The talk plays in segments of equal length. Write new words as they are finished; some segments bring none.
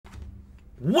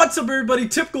What's up everybody,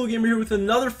 Typical Gamer here with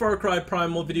another Far Cry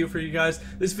Primal video for you guys.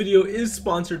 This video is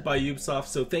sponsored by Ubisoft,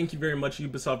 so thank you very much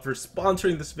Ubisoft for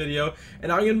sponsoring this video.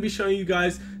 And I'm going to be showing you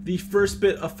guys the first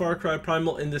bit of Far Cry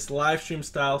Primal in this live stream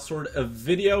style sort of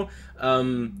video.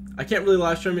 I can't really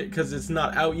live stream it because it's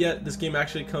not out yet. This game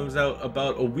actually comes out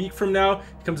about a week from now.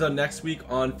 It comes out next week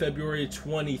on February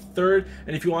 23rd.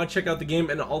 And if you want to check out the game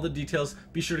and all the details,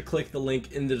 be sure to click the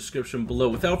link in the description below.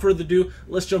 Without further ado,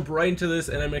 let's jump right into this,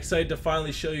 and I'm excited to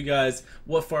finally show you guys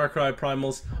what Far Cry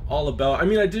Primal's all about. I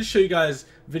mean, I did show you guys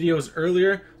videos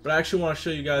earlier, but I actually want to show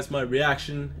you guys my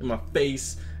reaction in my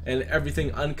face and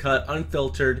everything uncut,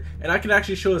 unfiltered, and I can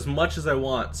actually show as much as I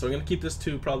want. So I'm going to keep this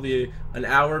to probably an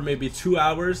hour, maybe 2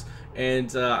 hours, and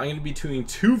I'm going to be doing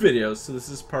 2 videos, so this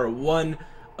is part 1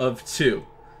 of 2.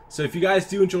 So if you guys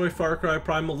do enjoy Far Cry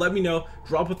Primal, let me know,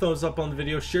 drop a thumbs up on the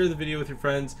video, share the video with your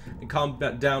friends, and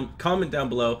comment down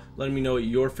below letting me know what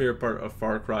your favorite part of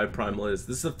Far Cry Primal is.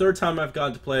 This is the 3rd time I've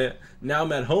gotten to play it. Now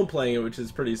I'm at home playing it, which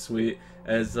is pretty sweet,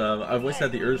 as I've always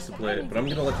had the urge to play it, but I'm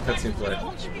going to let the cutscene play.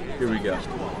 Here we go.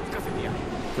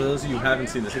 For those of you who haven't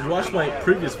seen this, if you watched my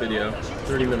previous video,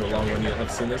 30-minute long one, you'll have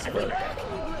seen this, but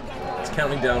it's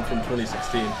counting down from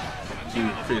 2016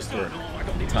 to prehistoric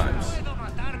times.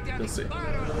 You'll see.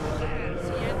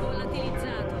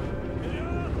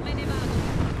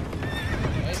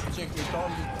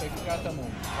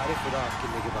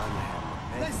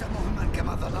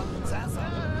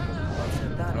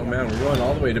 Oh man, we're going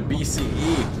all the way to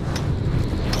BCE.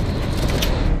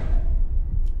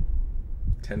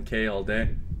 10K all day.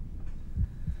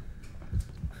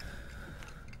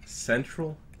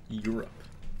 Central Europe.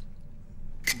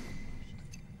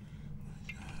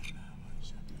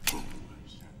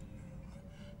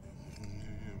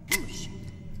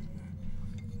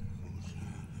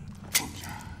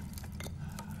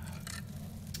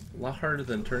 A lot harder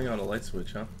than turning on a light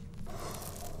switch, huh?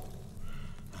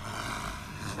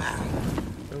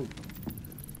 Oh.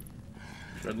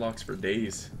 Dreadlocks for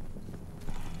days.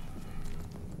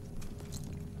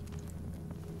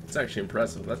 It's actually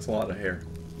impressive. That's a lot of hair.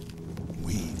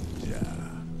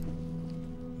 Winja.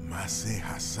 Mase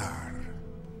hasar.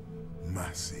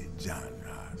 Mase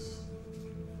janas.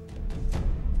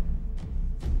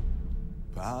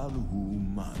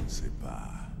 Palhu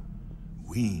mansepa.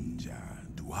 Winja.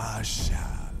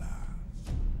 Duashala.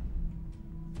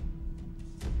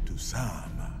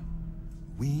 Tusama.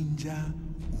 Winja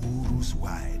urus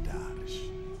waidarsh.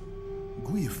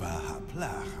 Guifa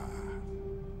haplaha.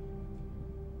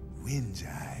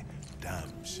 Winjai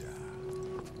damsha.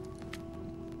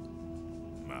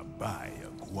 Mabaya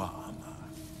guama.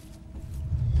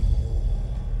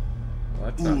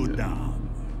 Udam.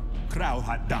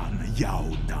 Krauhadan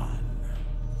yaudan.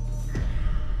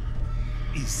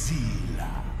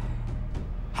 Isila.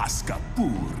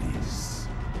 Haskapuris.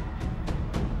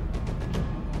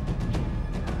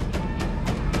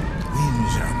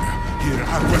 Winjan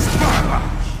hiraguaspara.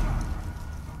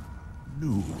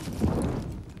 Nu.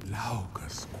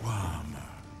 Laukas guama.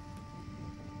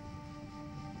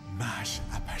 Mash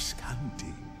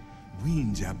apaskanti.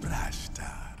 Winja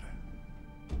brashtar.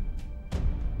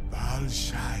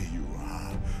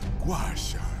 Balshayua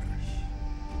guashar.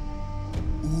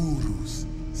 Urus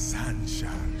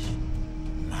Sanchar,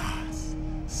 Mas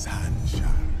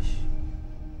Sanchar.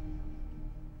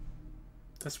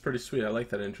 That's pretty sweet. I like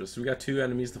that intro. So we got 2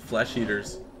 enemies, the Flesh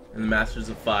Eaters and the Masters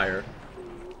of Fire.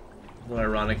 A little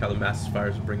ironic how the Masters of Fire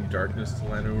is bringing darkness to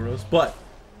Land of Uros, but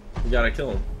we gotta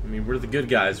kill them. I mean, we're the good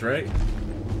guys, right?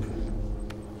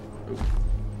 Ooh.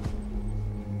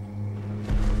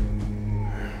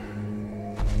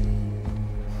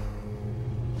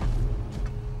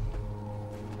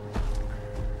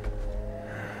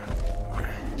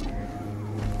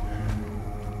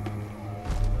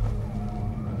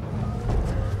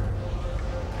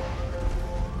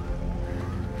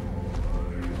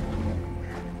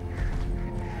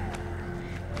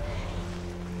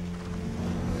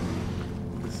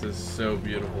 This is so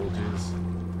beautiful, jeez.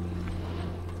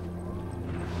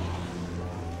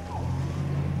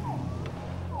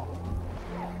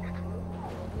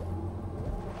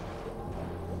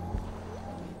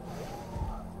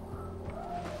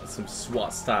 That's some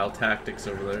SWAT style tactics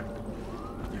over there.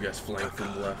 You guys flank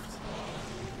from the left.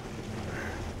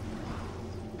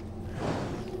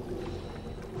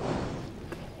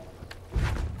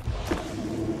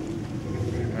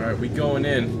 Alright, we going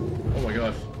in. Oh my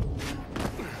gosh.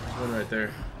 One right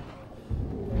there.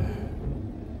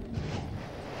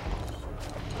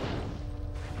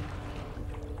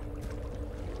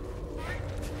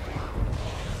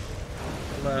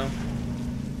 Hello.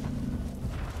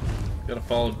 Gotta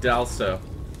follow Dalso.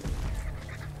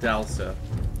 Dalsa.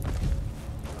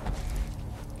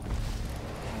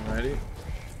 Alrighty.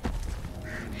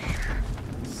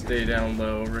 Stay down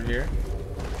low over here.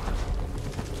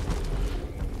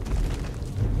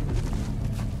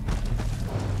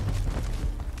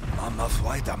 Mama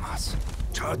Fwaidamas,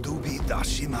 Chadubi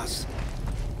Dashimas,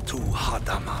 Tu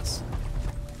Hadamas.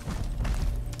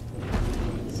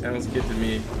 Sounds good to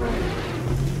me.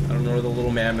 I don't know where the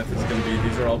little mammoth is going to be.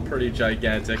 These are all pretty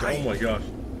gigantic. Oh my gosh.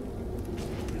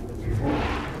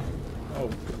 Oh,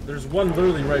 there's one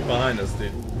literally right behind us,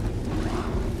 dude.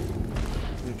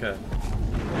 Okay.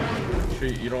 Sure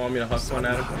you don't want me to hustle one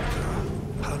at him?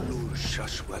 Halur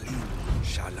Shashwalin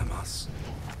Shalamas.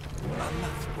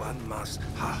 Mamath Wanmas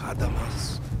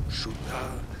Hahadamas.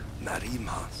 Shuta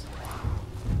Narimas.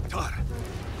 Tar.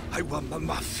 I want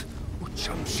Mamaf.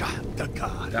 Uchamsha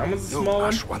Dakar. That one's a small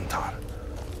one. Ashwantar.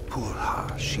 Purha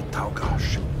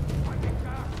Shitaugash.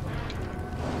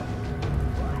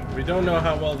 We don't know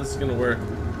how well this is gonna work.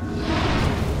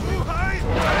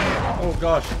 Oh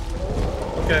gosh.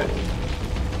 Okay.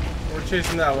 We're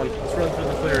chasing that one. Let's run through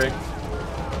the clearing.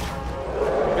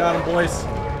 We got him, boys.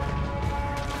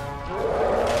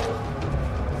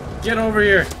 Get over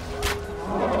here.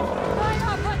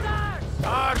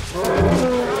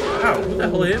 Ow, who the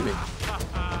hell hit me?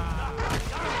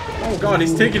 Oh god,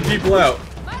 he's taking people out.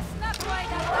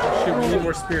 Oh, shit, we need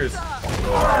more spears.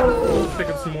 Let's pick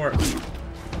up some more.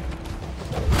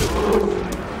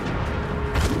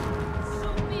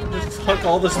 Just huck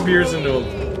all the spears into him.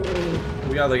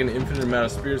 We got like an infinite amount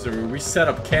of spears over here. We set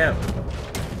up camp.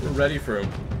 We're ready for him.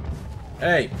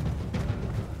 Hey!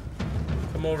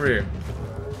 Come over here.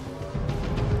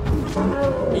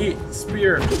 Eat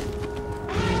spear.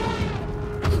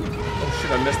 Oh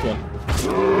shit, I missed one.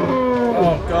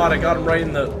 Oh god, I got him right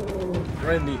in the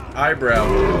eyebrow.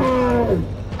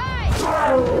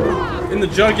 In the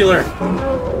jugular.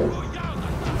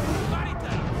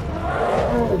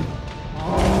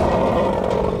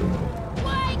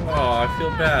 Oh, I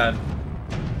feel bad.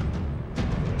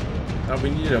 We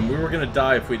needed him. We were gonna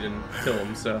die if we didn't kill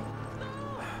him, so.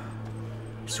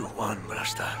 Suwan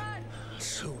Brasta.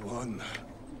 Suwan.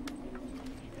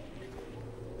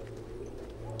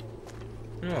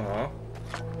 Aww.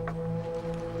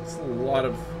 There's a lot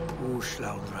of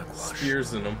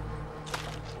spears in them.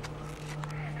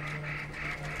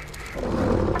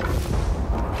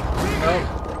 Oh.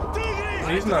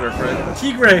 He's not our friend.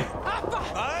 Tigre!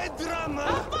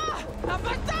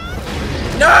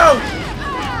 No!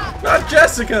 Not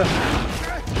Jessica!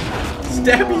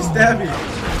 Stabby, stabby!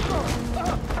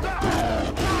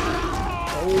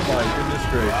 Oh my goodness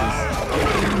gracious.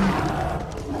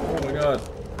 Oh my god.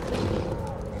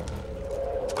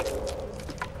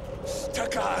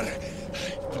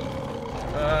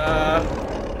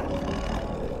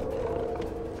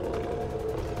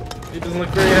 He doesn't look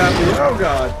very happy. Oh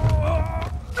god.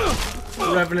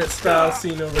 Revenant style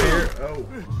scene over here. Oh.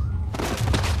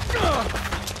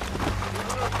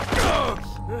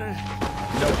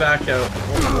 No back out.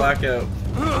 Only blackout.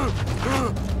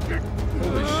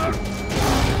 Holy shit.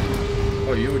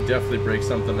 Oh, you would definitely break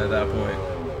something at that point.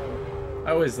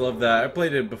 I always love that. I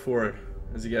played it before,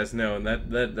 as you guys know, and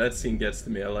that scene gets to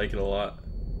me. I like it a lot.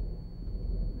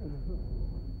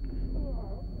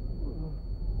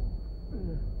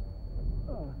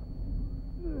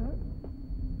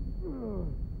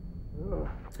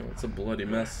 Oh, it's a bloody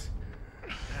mess.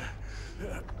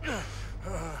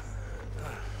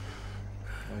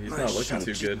 Oh, he's not looking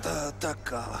too good.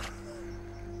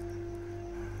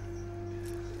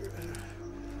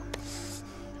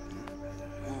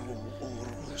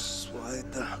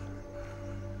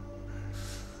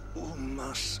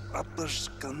 Umas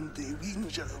Aperskandi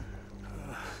Winja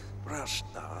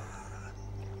Rasta.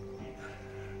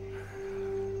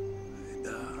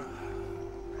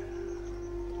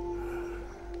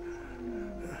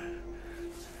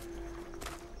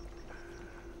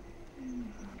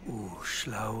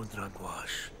 Slow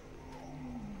Dragwash.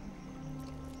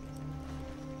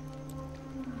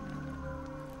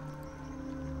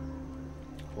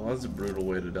 Well, that's a brutal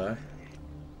way to die.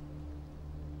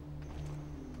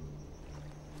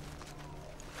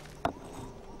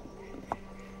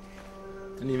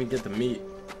 Didn't even get the meat.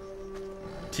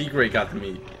 Tigre got the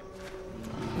meat.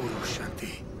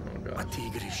 Urushanti. Oh gosh.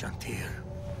 Tigri Shantir.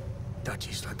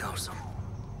 Dachisla Dawsam.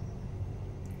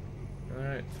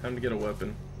 Alright, time to get a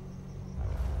weapon.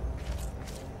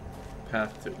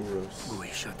 Path to Uros.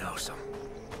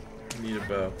 Need a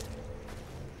bow.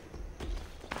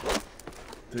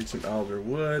 Take some alder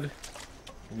wood.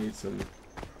 We need some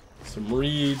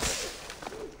reeds.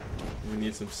 We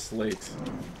need some slate.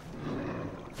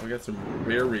 Oh, we got some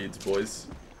rare reeds, boys.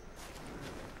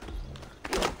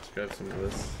 grab some of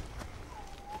this.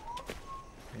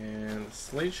 And the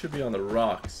slate should be on the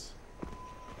rocks.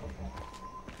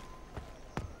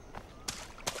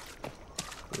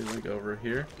 Is it over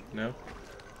here? No?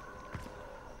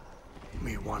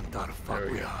 Me wantar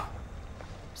fakuya.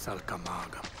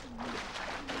 Salkamaga.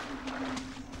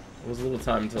 It was a little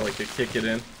time until I could kick it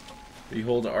in. You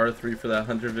hold R3 for that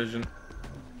hunter vision.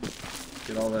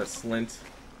 Get all that flint.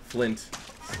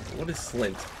 What is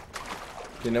flint?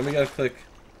 Okay, now we gotta click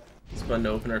this button to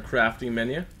open our crafting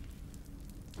menu.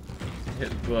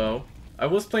 Hit bow. I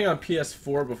was playing on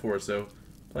PS4 before, so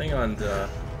playing on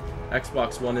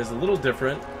Xbox One is a little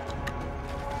different.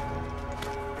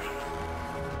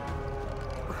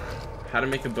 How to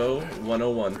make a bow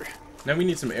 101. Now we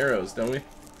need some arrows, don't we?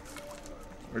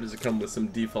 Or does it come with some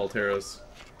default arrows?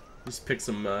 Just pick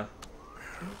some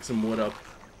wood up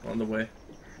on the way.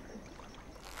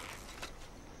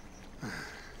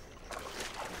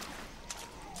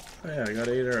 Oh yeah, I got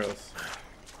 8 arrows.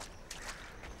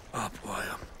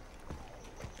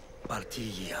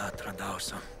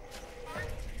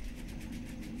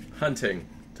 Hunting.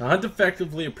 To hunt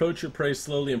effectively, approach your prey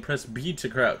slowly and press B to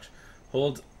crouch.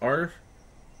 Hold R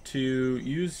to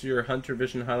use your hunter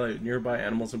vision, highlight nearby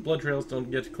animals and blood trails. Don't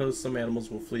get too close, some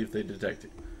animals will flee if they detect you.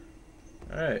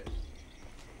 Alright.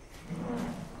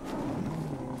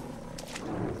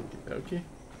 Okay.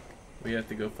 We have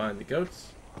to go find the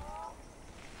goats.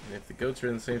 And if the goats are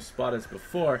in the same spot as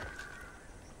before,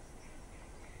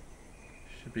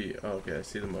 should be... Oh, okay, I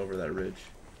see them over that ridge.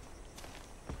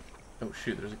 Oh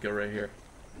shoot, there's a goat right here.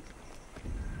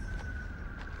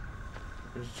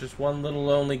 There's just one little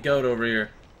lonely goat over here.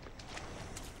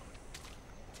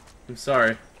 I'm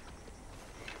sorry.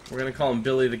 We're gonna call him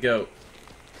Billy the Goat.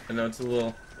 I know it's a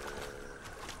little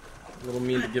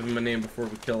mean to give him a name before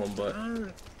we kill him, but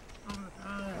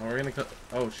we're gonna call...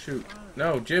 Oh shoot.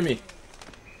 No, Jimmy.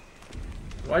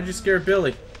 Why'd you scare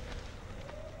Billy?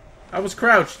 I was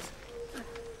crouched.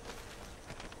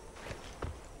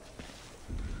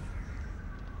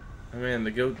 Oh man,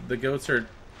 the goats are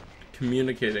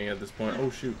communicating at this point. Oh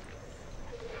shoot.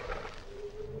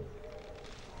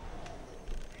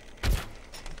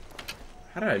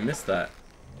 How did I miss that?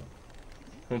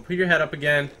 Come on, put your head up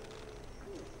again.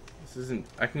 This isn't...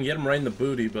 I can get him right in the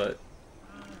booty, but...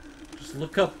 Just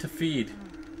look up to feed.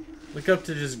 Look up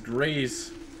to just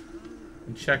graze.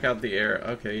 And check out the air.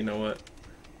 Okay, you know what?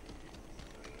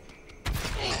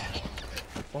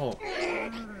 Oh.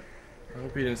 I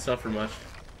hope he didn't suffer much.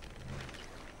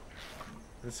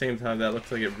 At the same time, that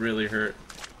looks like it really hurt.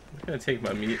 I'm gonna take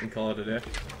my meat and call it a day.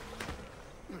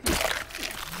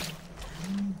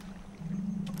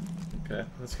 Okay,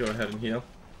 let's go ahead and heal.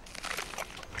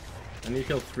 I need to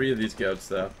kill 3 of these goats,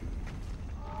 though.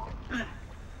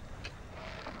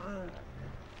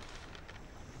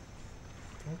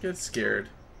 Don't get scared.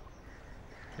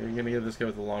 Okay, you're gonna give this guy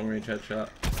with a long-range headshot.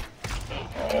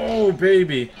 Oh,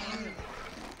 baby!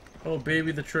 Oh,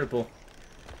 baby, the triple.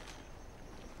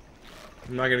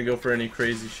 I'm not gonna go for any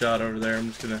crazy shot over there. I'm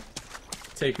just gonna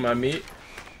take my meat,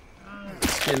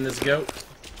 skin this goat.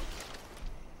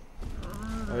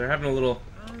 Oh, they're having a little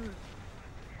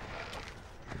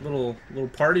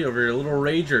party over here, a little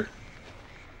rager.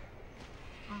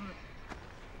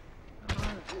 I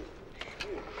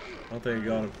don't think I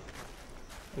got him.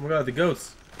 Oh my god, the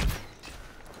goats.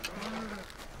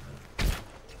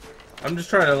 I'm just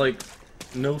trying to, like,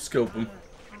 no-scope them.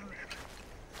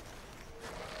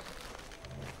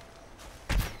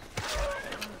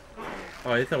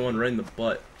 Oh, I hit that one right in the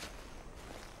butt.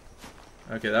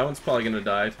 Okay, that one's probably gonna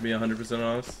die, to be 100%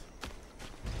 honest.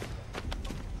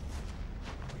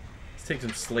 Let's take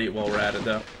some slate while we're at it,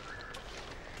 though.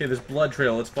 Okay, this blood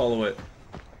trail, let's follow it.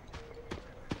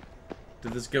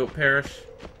 Did this goat perish?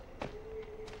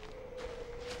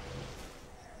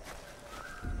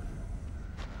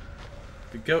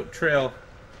 The goat trail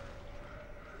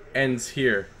ends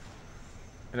here.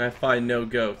 And I find no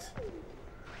goat.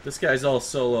 This guy's all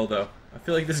solo, though. I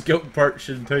feel like this goat part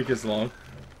shouldn't take as long.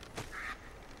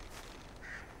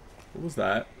 What was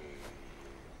that?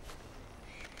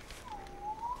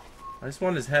 I just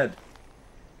want his head.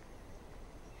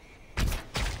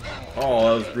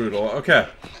 Oh, that was brutal. Okay.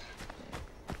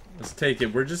 Let's take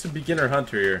it. We're just a beginner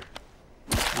hunter here.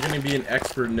 We're gonna be an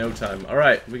expert in no time.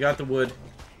 Alright, we got the wood.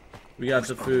 We got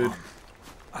the food.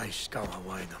 Let's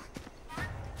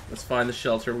find the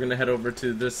shelter. We're gonna head over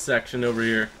to this section over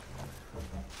here.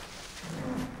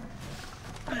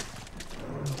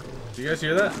 Do you guys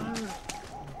hear that?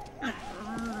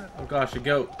 Oh gosh, a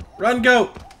goat. Run,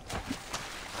 goat!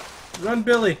 Run,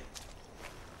 Billy!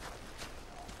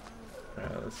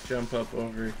 Alright, let's jump up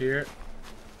over here.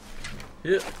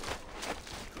 Yep.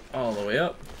 all the way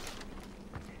up.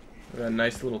 We got a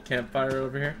nice little campfire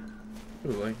over here.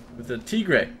 Ooh, like with a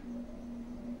tigre.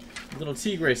 A little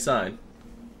tigre sign.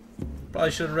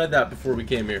 Probably should have read that before we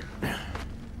came here.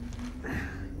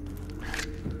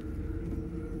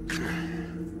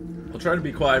 I'll try to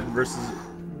be quiet versus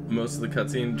most of the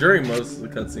cutscene. During most of the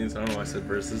cutscenes, I don't know why I said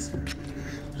versus.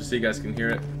 Just so you guys can hear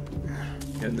it.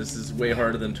 And this is way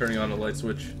harder than turning on a light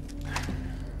switch.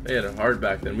 They had it hard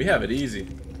back then. We have it easy.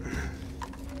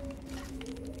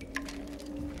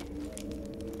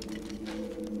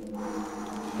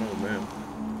 Oh man.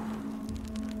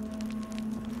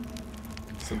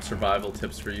 Some survival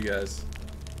tips for you guys.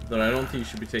 Though I don't think you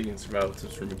should be taking survival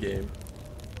tips from a game.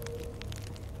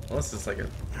 Unless it's like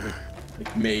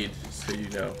made, so you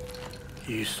know.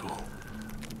 Isu.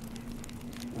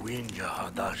 Winja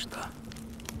hadashta.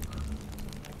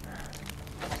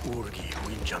 Urgi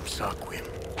winjam sakwim.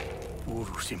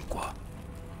 Urusimqua.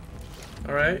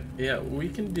 Alright, yeah, we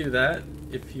can do that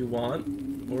if you want.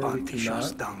 Or we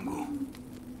cannot.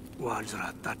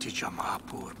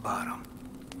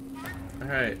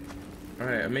 Alright.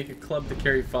 Alright, I make a club to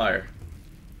carry fire.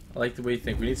 I like the way you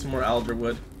think. We need some more alder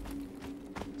wood.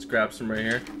 Let's grab some right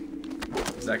here.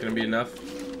 Is that gonna be enough?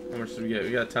 How much did we get?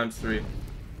 We got ×3.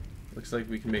 Looks like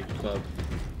we can make a club.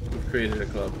 We've created a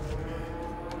club.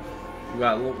 We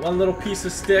got one little piece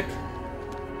of stick.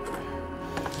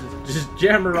 Just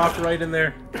jam a rock right in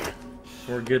there.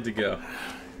 We're good to go.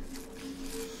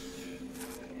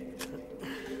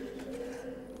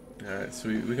 Alright, so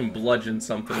we can bludgeon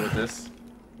something with this.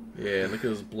 Yeah, look at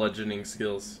those bludgeoning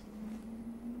skills.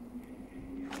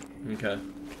 Okay.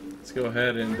 Let's go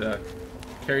ahead and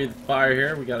carry the fire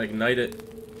here. We gotta ignite it.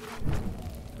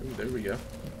 Ooh, there we go.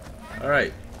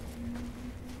 Alright.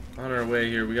 On our way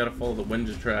here, we gotta follow the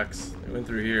Wenja tracks. They went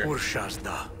through here. Alright,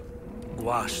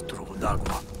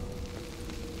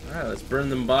 let's burn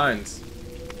them vines.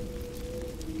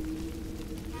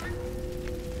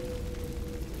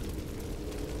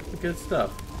 Good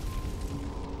stuff.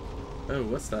 Oh,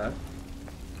 what's that?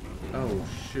 Oh,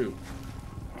 shoot.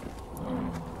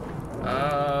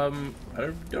 I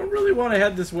don't really want to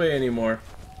head this way anymore.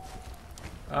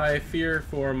 I fear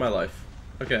for my life.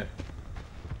 Okay.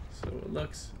 So it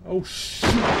looks... Oh, shoot!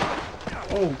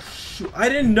 Oh, shoot. I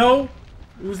didn't know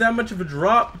it was that much of a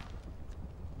drop.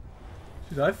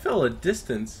 Dude, I fell a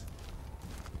distance.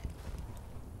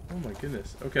 Oh my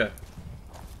goodness. Okay.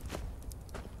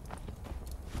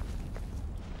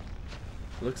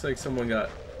 Looks like someone got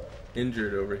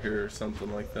injured over here or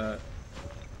something like that.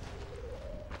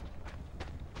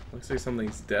 Looks like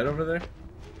something's dead over there.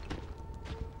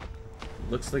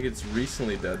 Looks like it's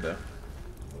recently dead though.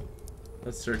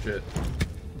 Let's search it.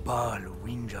 Killed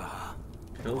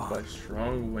by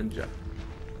strong Wenja.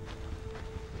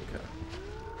 Okay.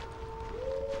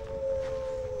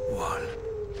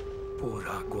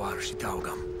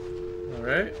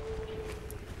 Alright.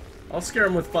 I'll scare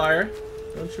him with fire.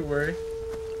 Don't you worry.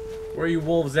 Where are you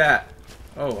wolves at?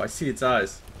 Oh, I see its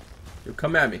eyes. Yo,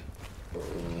 come at me.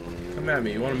 Come at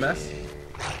me. You want to mess?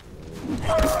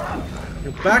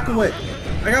 Yo, back away.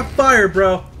 I got fire,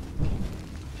 bro.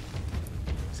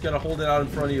 Just gotta hold it out in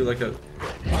front of you like a...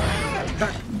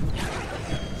 Back.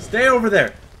 Stay over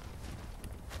there.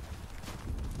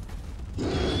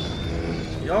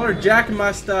 Y'all are jacking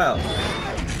my style.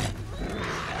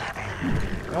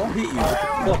 I'll hit you with the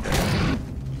fuck.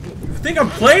 You think I'm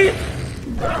playing?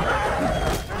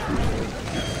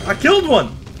 I killed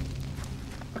one!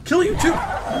 I'll kill you too!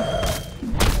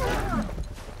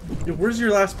 Yo, where's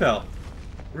your last pal?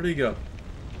 Where'd he go?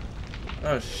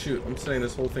 Oh shoot, I'm setting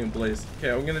this whole thing ablaze. Okay,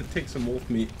 I'm gonna take some wolf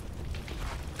meat.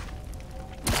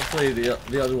 Hopefully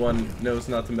the other one knows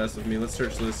not to mess with me. Let's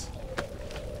search this.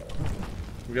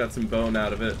 We got some bone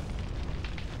out of it.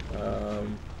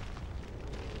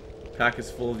 Pack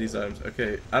is full of these items.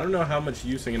 Okay, I don't know how much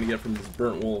use I'm gonna get from this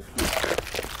burnt wolf.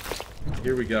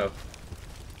 Here we go.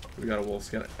 We got a wolf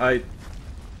skin.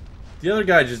 The other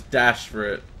guy just dashed for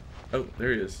it. Oh,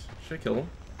 there he is. Should I kill him?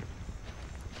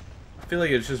 I feel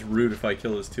like it's just rude if I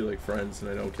kill his two like friends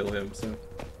and I don't kill him, so.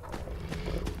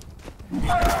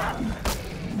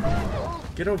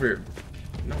 Get over here.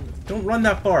 No, don't run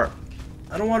that far.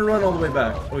 I don't want to run all the way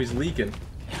back. Oh, he's leaking.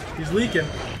 He's leaking.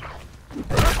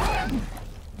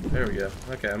 There we go.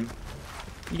 Okay.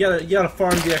 You gotta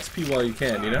farm the XP while you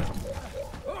can, you know?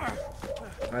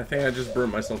 I think I just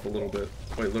burnt myself a little bit.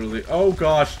 Wait, literally. Oh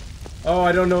gosh. Oh,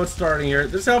 I don't know what's starting here.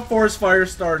 This is how forest fire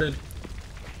started.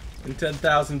 In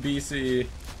 10,000 BCE.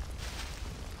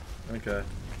 Okay.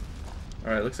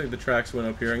 Alright, looks like the tracks went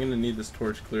up here. I'm gonna need this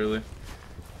torch clearly.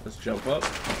 Let's jump up.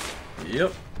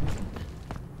 Yep.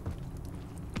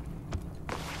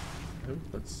 Ooh,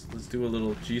 let's do a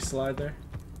little G slide there.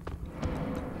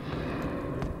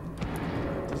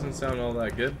 Doesn't sound all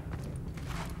that good.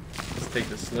 Let's take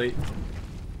the slate.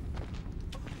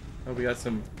 Oh, we got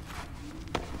some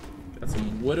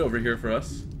wood over here for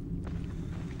us.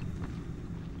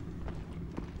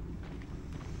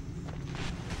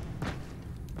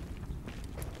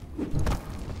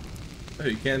 Oh,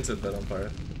 you can set that on fire.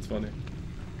 That's funny.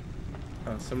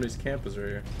 Oh, somebody's camp is right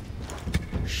here.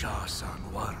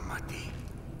 Shasan warmati.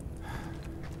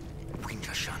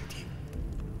 Winja shanti.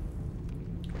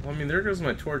 Well, I mean, there goes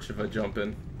my torch if I jump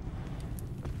in.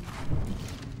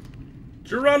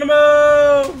 Geronimo!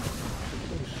 Oh,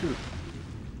 shoot.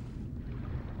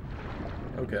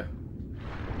 Okay.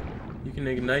 You can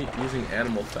ignite using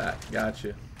animal fat.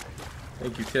 Gotcha.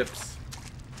 Thank you, tips.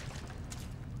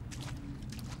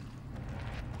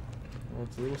 Well,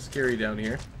 it's a little scary down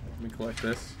here. Let me collect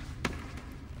this.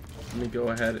 Let me go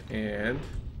ahead and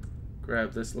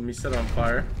grab this. Let me set it on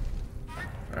fire.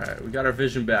 Alright, we got our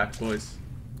vision back, boys.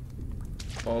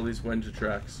 Follow these Wenja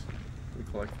tracks. Let me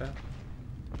collect that.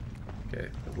 Okay,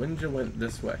 the Wenja went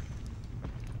this way.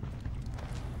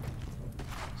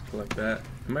 Let's collect that.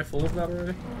 Am I full of that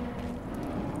already?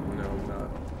 No, I'm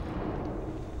not.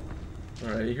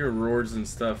 Alright, you hear roars and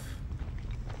stuff.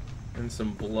 And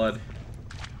some blood.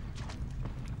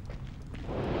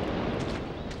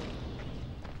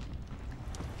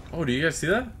 Oh, do you guys see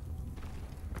that?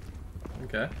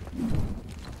 Okay.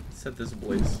 Set this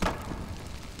ablaze.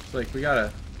 It's like we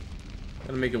gotta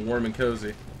make it warm and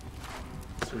cozy.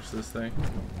 Search this thing.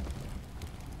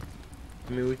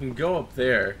 I mean, we can go up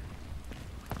there.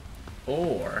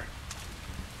 Or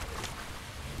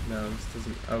no, this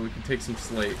doesn't. Oh, we can take some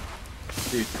slate.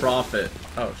 Dude, profit.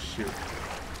 Oh shoot.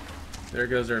 There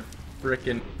goes our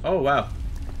frickin'. Oh wow.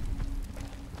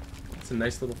 It's a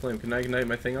nice little flame. Can I ignite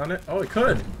my thing on it? Oh, it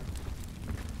could.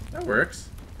 That works.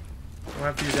 I don't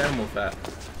have to use animal fat.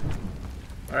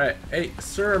 Alright. Hey,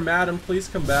 sir or madam, please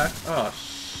come back. Oh,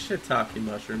 shiitake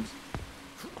mushrooms.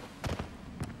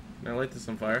 Can I light this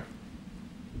on fire?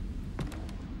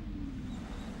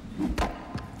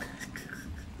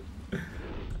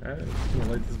 Alright, I'm just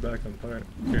gonna light this back on fire.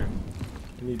 Here.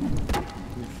 I need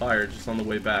fire just on the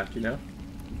way back, you know?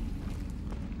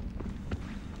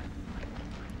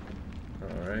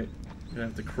 Alright. I'm gonna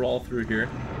have to crawl through here.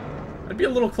 I'd be a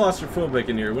little claustrophobic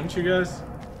in here, wouldn't you guys?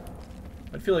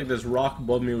 I'd feel like this rock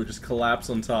above me would just collapse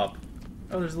on top.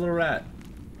 Oh, there's a little rat.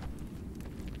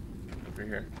 Over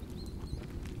here.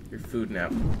 Your food now.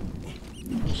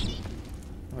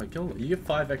 Oh, I killed it. You get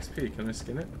 5 XP. Can I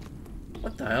skin it?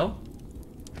 What the hell?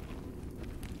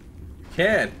 You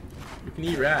can! You can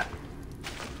eat rat.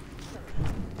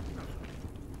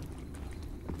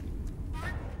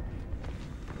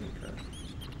 Okay.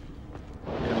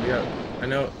 Yeah, we got. I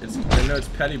know it's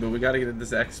petty, but we gotta get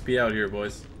this XP out here,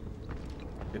 boys.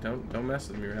 Okay, don't mess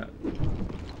with me, rat.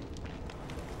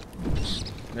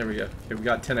 There we go. Okay, we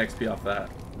got 10 XP off that.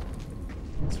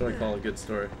 That's what I call a good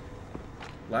story.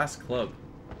 Last club.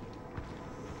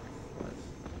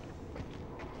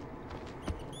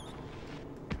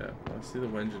 Okay, well, I see the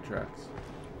Wenja tracks.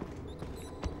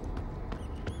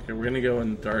 Okay, we're gonna go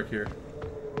in the dark here.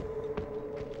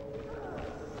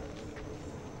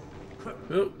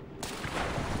 Oop.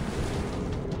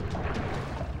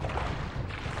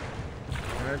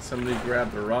 Alright, somebody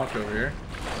grabbed a rock over here.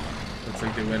 Looks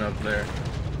like they went up there.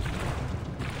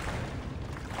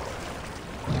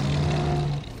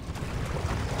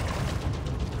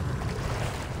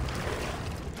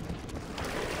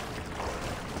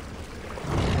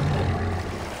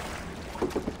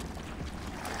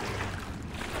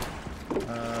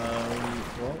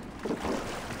 Well,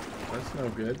 that's no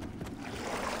good.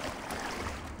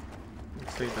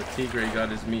 Looks like the tigre got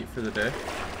his meat for the day.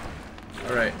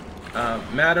 Alright,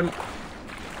 madam,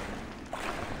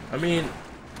 I mean,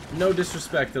 no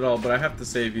disrespect at all, but I have to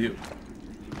save you.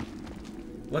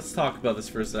 Let's talk about this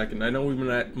for a second. I know we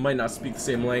might not speak the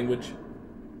same language.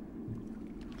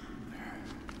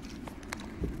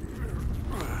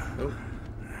 Oh,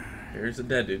 here's a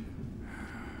dead dude.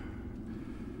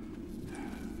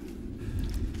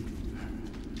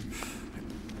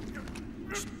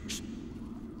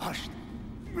 Hush.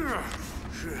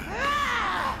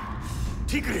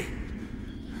 Tigre.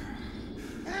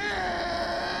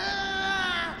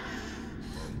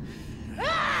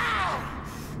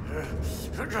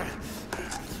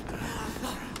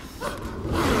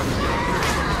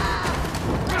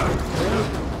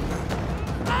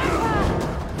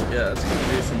 Yeah, that's gonna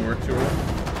do some work to her.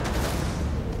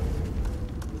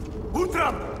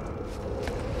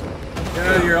 Get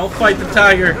out of here, I'll fight the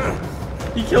tiger.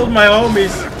 He killed my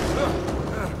homies.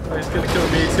 Oh, he's gonna kill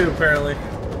me too, apparently.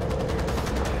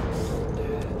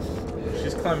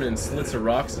 She's climbing in slits of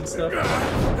rocks and stuff.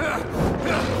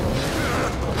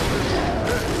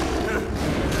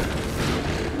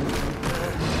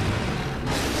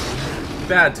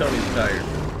 Bad Tony the Tiger.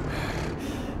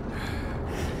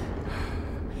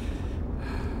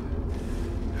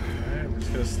 Alright, we're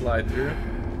just gonna slide through.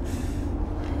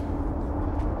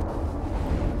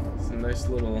 It's a nice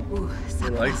little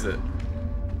exit.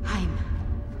 Heim.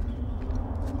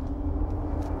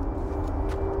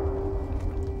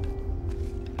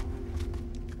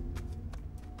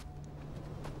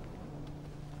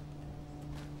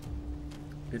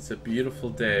 It's a beautiful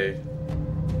day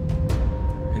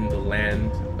in the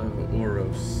land of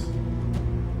Oros.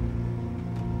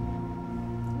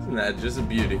 Isn't that just a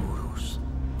beauty? Urus.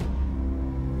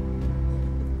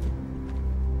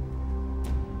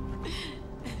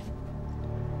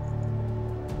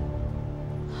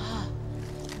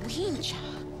 Winja.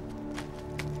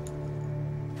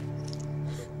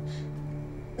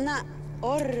 Na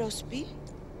Orospi?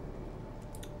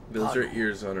 Those are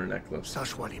ears on her necklace.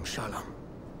 Sashwalim Shalom.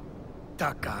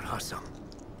 Takar Hasam.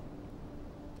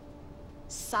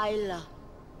 Saila.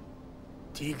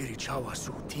 Tigri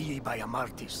Chawasu Tii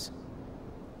Bayamartis.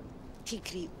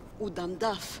 Tigri Udam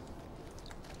Daf.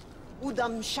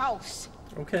 Udam Shaus.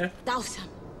 Okay. Dausam.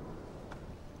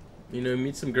 You know,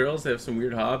 meet some girls, they have some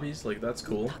weird hobbies, like that's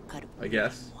cool, I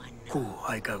guess. Ku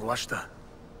Aika Washta.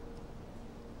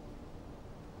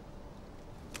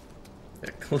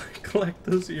 Yeah, collect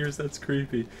those ears, that's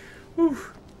creepy. Whew.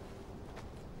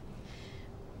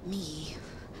 Mi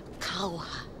Kawa.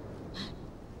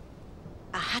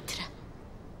 Ahatra.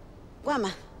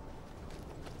 Guama.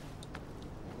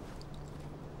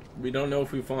 We don't know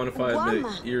if we want to find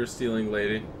the ear stealing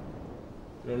lady.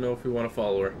 We don't know if we want to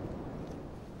follow her.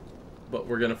 But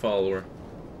we're gonna follow her.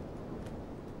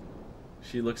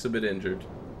 She looks a bit injured.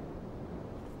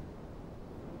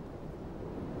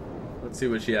 Let's see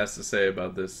what she has to say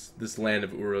about this land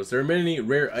of Uros. There are many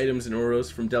rare items in Uros,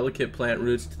 from delicate plant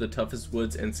roots to the toughest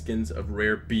woods and skins of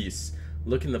rare beasts.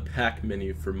 Look in the pack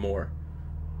menu for more.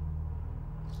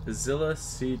 The Zilla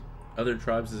see other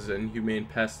tribes as inhumane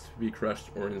pests to be crushed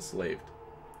or enslaved.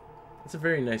 That's a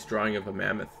very nice drawing of a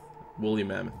mammoth, woolly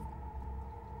mammoth.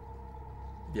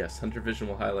 Yes, Hunter Vision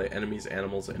will highlight enemies,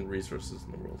 animals, and resources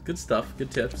in the world. Good stuff, good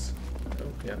tips.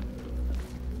 Oh, yeah.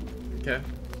 Okay.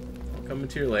 I'll come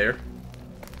into your lair.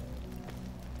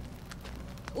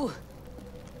 Ooh.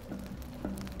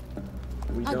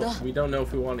 We don't know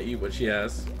if we want to eat what she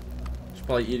has. She's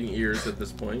probably eating ears at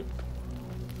this point.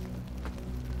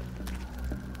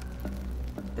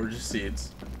 Or just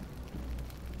seeds.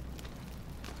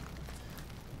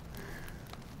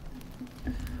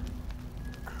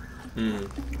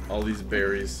 All these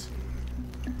berries.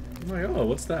 I'm like, oh,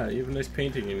 what's that? You have a nice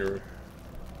painting in your room.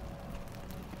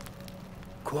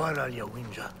 Kuara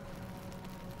Yawinja.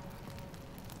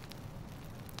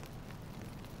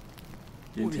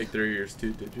 You didn't take their ears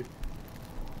too, did you?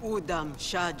 Udam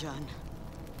Shajan.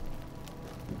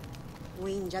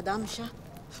 Winja Damsha.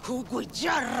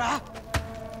 Hugujara.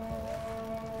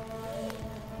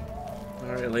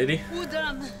 Alright, lady.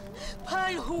 Udam.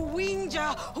 Pai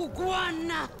Huwinja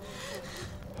Huguana.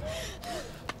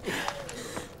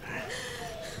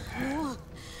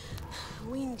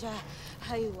 Winja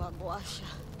Haiwa Boasha.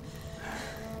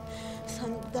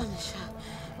 Sandamsha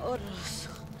Orosu.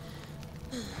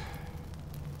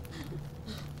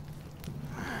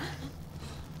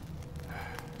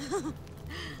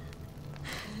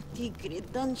 Tigre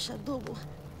Dansha Dobo.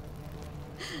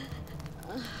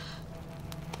 Oh,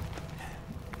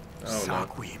 no.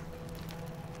 Sakwim.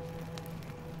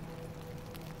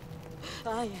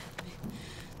 Ay.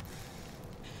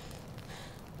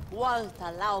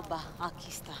 Walta Lauba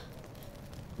Akista.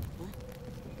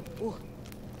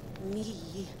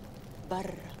 Mi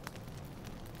Barra.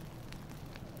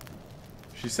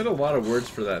 She said a lot of words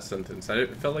for that sentence. I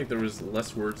felt like there was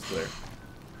less words there.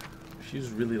 She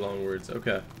used really long words.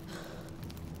 Okay.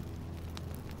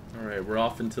 Alright, we're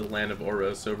off into the land of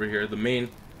Oros over here. The main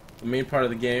part of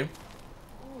the game.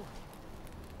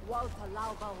 Walta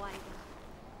Lauba Waida.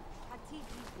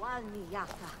 Hatigi Walni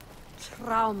Yaka.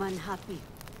 Trauman Happy.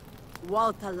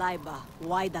 Walta Laiba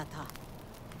Waidata.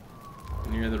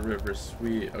 Near the river.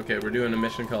 Sweet. Okay, we're doing a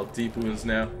mission called Deep Wounds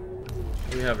now.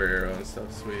 We have our arrow and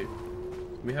stuff. Sweet.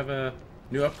 We have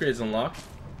new upgrades unlocked.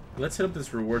 Let's hit up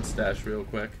this reward stash real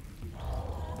quick.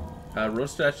 Reward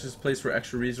stash is a place where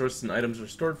extra resources and items are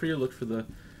stored for you. Look for the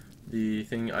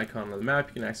thing icon on the map.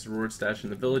 You can access reward stash in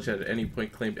the village at any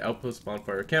point claimed outpost,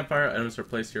 bonfire, or campfire. Items are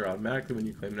placed here automatically when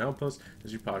you claim an outpost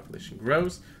as your population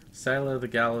grows. Sila the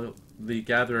the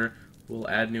gatherer will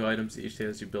add new items each day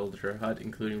as you build her hut,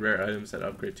 including rare items that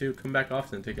upgrade too. Come back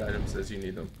often and take items as you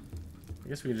need them. I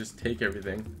guess we can just take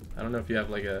everything. I don't know if you have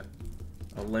like a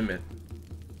limit.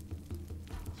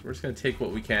 So we're just gonna take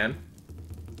what we can.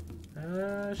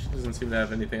 She doesn't seem to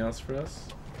have anything else for us.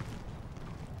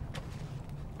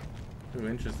 Ooh,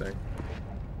 interesting.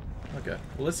 Okay,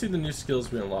 well, let's see the new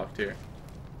skills we unlocked here.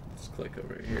 Let's click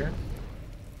over here.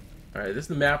 Alright, this is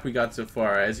the map we got so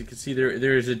far. As you can see,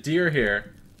 there is a deer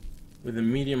here with a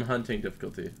medium hunting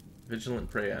difficulty. Vigilant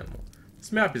prey animal.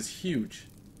 This map is huge.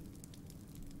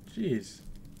 Jeez.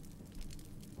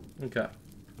 Okay.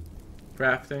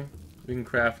 Crafting. We can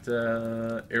craft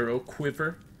arrow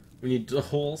quiver. We need the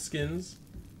whole skins.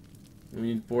 We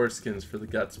need boar skins for the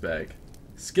guts bag.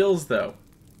 Skills, though.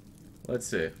 Let's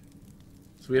see.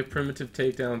 So we have primitive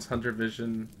takedowns, hunter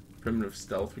vision, primitive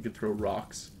stealth. We could throw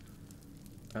rocks.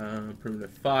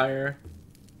 Primitive fire.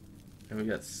 And we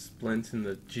got splint in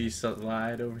the G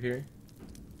slide over here.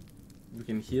 We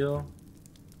can heal.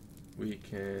 We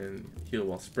can heal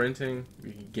while sprinting.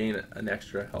 We can gain an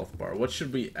extra health bar. What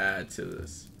should we add to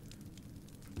this?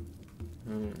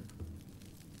 Well,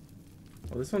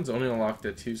 this one's only unlocked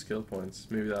at 2 skill points.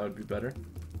 Maybe that would be better.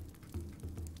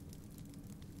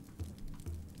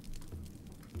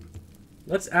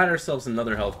 Let's add ourselves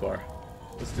another health bar.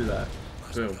 Let's do that.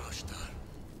 Boom.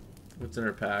 What's in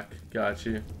our pack? Got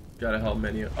you. Got a help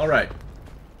menu. Alright.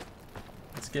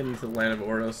 Let's get into the land of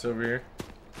Oros over here.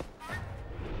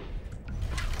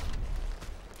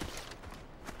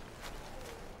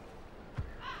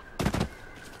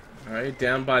 Alright,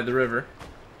 down by the river.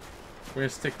 We're gonna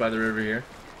stick by the river here.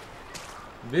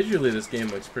 Visually, this game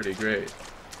looks pretty great.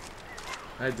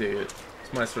 I dig it.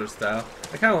 It's my sort of style.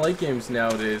 I kind of like games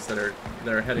nowadays that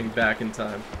are heading back in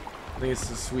time. I think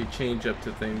it's a sweet change up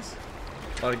to things.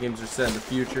 A lot of games are set in the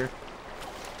future.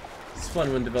 It's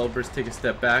fun when developers take a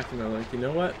step back and they're like, you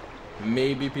know what?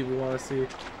 Maybe people want to see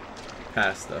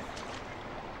past stuff.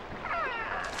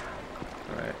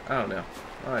 Alright, I don't know.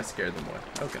 Oh, I scared them away.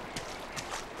 Okay.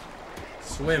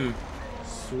 Swim.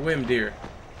 Swim, deer.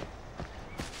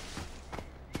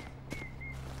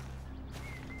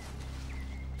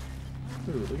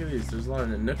 Ooh, look at these. There's a lot of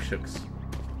Nookshuks.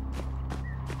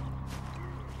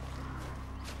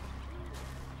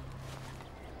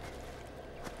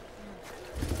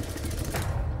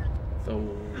 The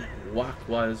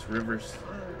Wakwaz Rivers.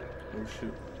 Oh,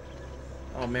 shoot.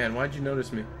 Oh, man. Why'd you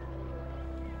notice me?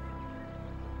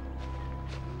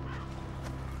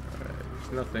 Alright,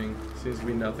 there's nothing. Seems to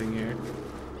be nothing here.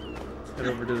 Let's head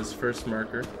over to this first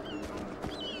marker.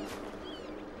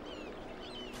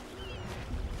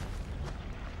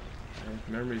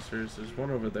 Memory serves, there's one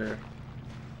over there.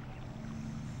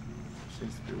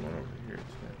 Seems to be one over here too.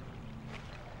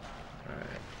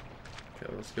 Alright.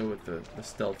 Okay, let's go with the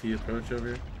stealthy approach over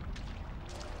here.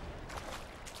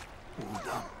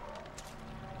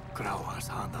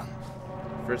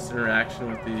 First interaction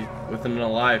with an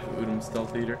alive Udam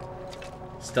Stealth Eater.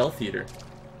 Stealth Eater.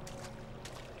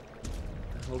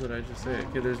 What the hell did I just say?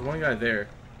 Okay, there's one guy there.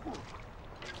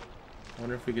 I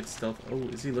wonder if we could stealth. Oh,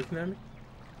 is he looking at me?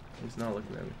 He's not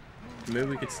looking at me. Maybe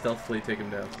we could stealthily take him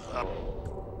down.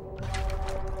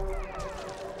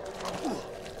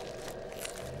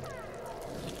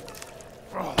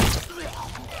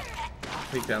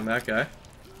 Take down that guy.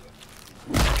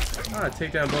 Ah,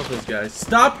 take down both those guys.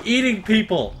 Stop eating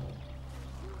people!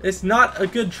 It's not a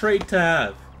good trait to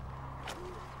have.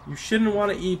 You shouldn't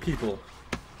want to eat people.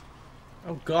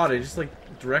 Oh god, I just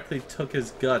like directly took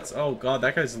his guts. Oh god,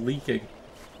 that guy's leaking.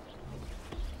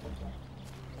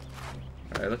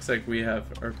 Alright, looks like we have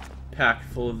our pack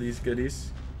full of these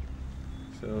goodies.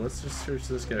 So let's just search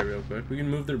this guy real quick. We can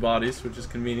move their bodies, which is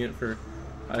convenient for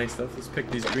hiding stuff. Let's pick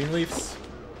these green leaves.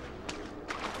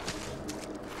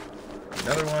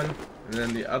 Another one. And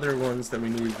then the other ones that we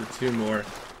need, the 2 more,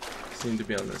 seem to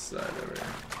be on this side over here.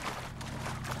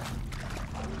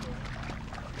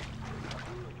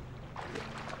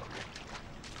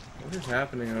 What is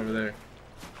happening over there?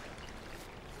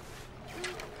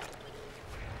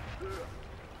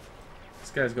 This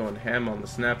guy's going ham on the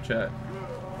Snapchat.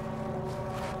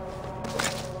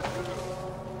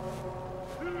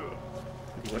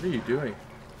 What are you doing?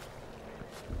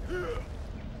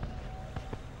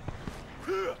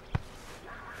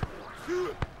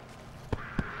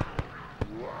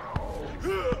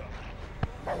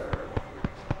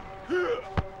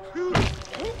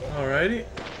 Alrighty.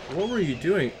 What were you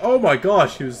doing? Oh my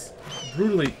gosh, he was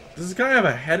brutally... Does this guy have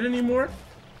a head anymore?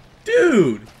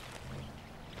 Dude!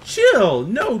 Chill!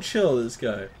 No chill, this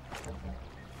guy.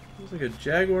 Looks like a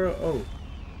jaguar. Oh.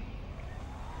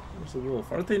 There's a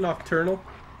wolf. Aren't they nocturnal?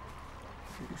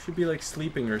 We should be like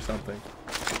sleeping or something.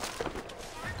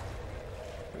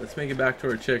 Let's make it back to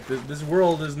our chick. This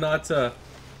world is not,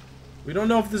 we don't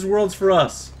know if this world's for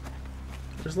us.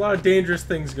 There's a lot of dangerous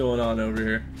things going on over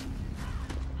here.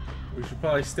 We should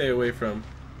probably stay away from.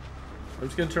 I'm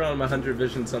just gonna turn on my hunter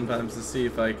vision sometimes to see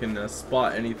if I can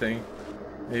spot anything.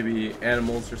 Maybe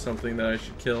animals or something that I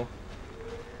should kill.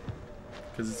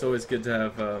 Because it's always good to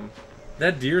have,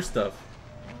 that deer stuff.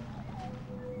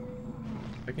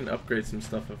 I can upgrade some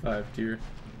stuff if I have deer.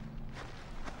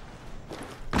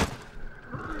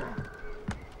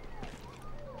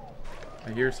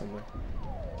 I hear something.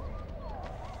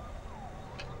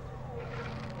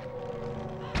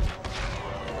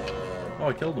 Oh,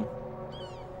 I killed him.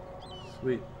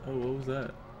 Sweet. Oh, what was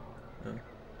that? Oh.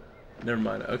 Never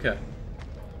mind. Okay.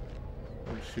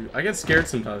 Oh, shoot. I get scared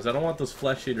sometimes. I don't want those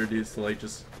flesh eater dudes to, like,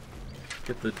 just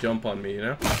get the jump on me, you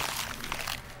know?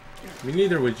 I mean,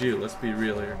 neither would you. Let's be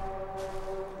real here.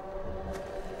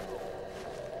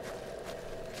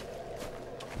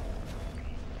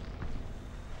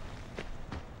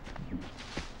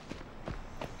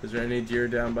 Is there any deer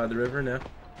down by the river now?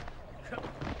 How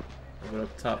about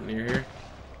up top near here?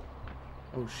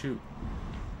 Oh shoot.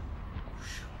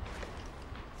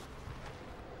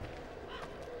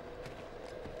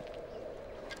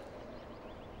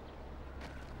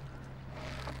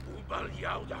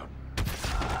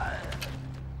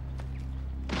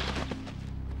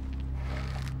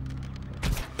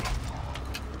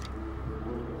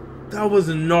 That was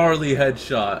a gnarly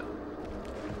headshot.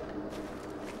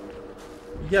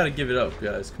 You gotta give it up,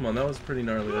 guys. Come on, that was a pretty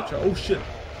gnarly headshot. Oh shit.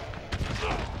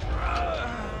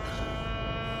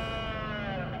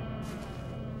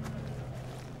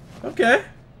 Okay,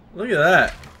 look at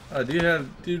that. Oh,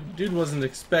 dude wasn't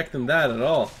expecting that at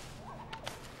all.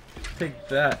 Take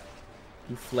that,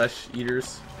 you flesh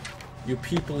eaters, you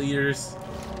people eaters.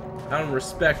 I don't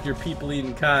respect your people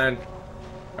eating kind.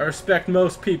 I respect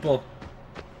most people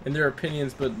and their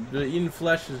opinions, but eating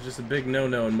flesh is just a big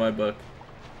no-no in my book.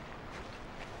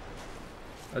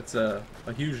 That's a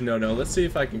huge no-no. Let's see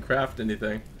if I can craft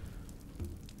anything.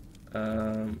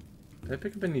 Did I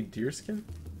pick up any deer skin?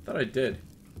 I thought I did.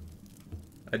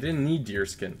 I didn't need deer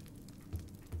skin.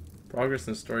 Progress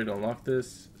in the story to unlock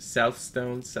this. South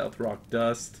Stone, South Rock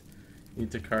Dust.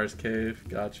 Need Takar's Cave.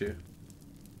 Got you.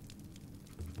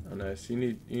 Oh nice. You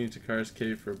need Takar's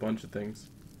Cave for a bunch of things.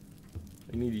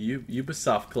 You need a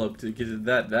Ubisoft Club to get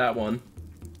that one.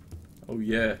 Oh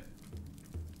yeah.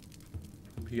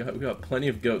 We got plenty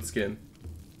of goat skin.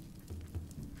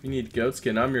 If you need goat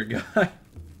skin, I'm your guy.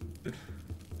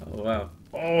 Oh wow.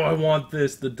 Oh, I want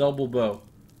this, the double bow.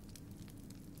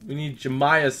 We need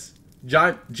Jamaya's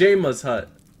hut.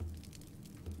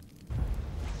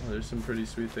 Oh, there's some pretty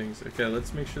sweet things. Okay,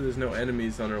 let's make sure there's no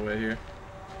enemies on our way here.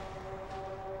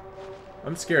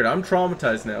 I'm scared. I'm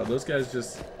traumatized now. Those guys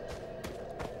just...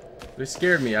 they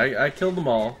scared me. I killed them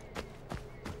all.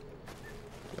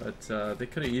 But they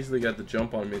could have easily got the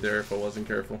jump on me there if I wasn't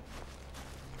careful.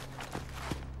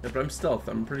 Yeah, but I'm stealth.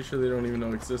 I'm pretty sure they don't even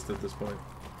know exist at this point.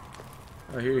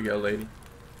 Oh, here you go, lady.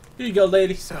 Here you go,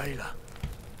 lady. Saila.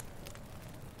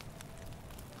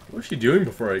 What's she doing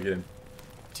before I get in?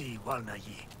 Ti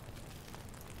walnayi.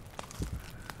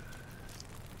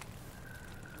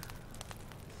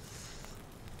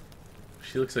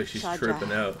 She looks like she's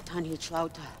tripping out. Tani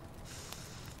Chlauta.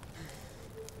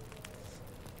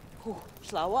 Who?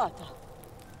 Chlawata.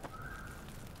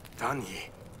 Tani.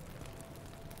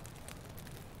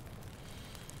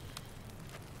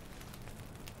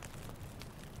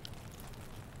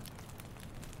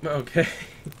 Okay.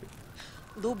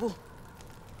 Lubu.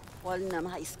 Walna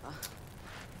maispa.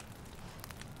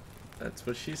 That's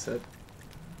what she said.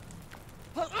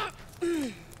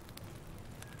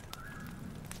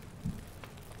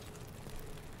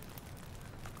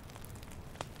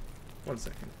 One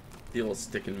second. The old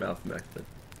stick in mouth method.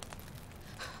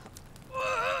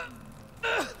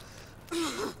 I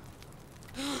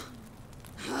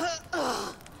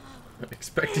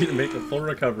expect you to make a full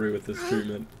recovery with this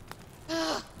treatment.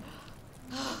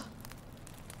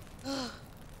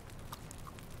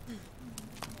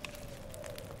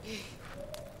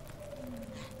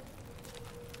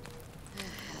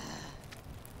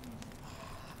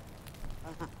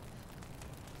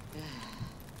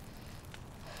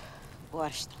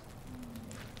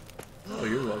 Oh,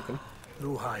 you're welcome.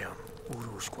 Luhayam.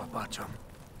 Urus kwapacham.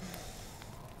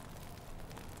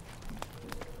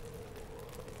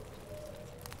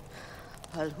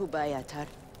 Palhubayatar.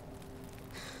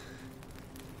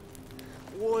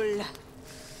 Wool.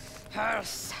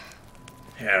 Hers.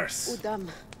 Hers. Udam.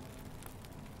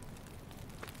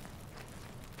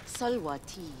 Salwa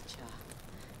teacher.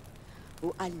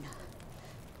 Ualna.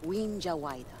 Winja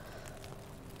waida.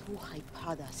 Tuhai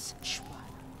padas shwara.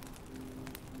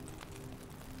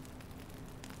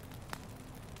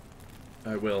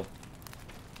 I will.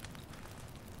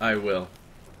 I will.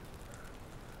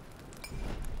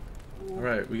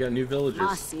 Alright, we got new villagers.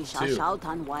 Masi Too.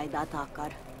 shautan waida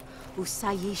takar.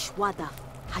 Usayish wada.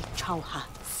 Hai chauha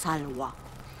salwa.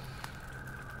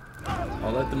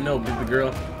 I'll let them know, baby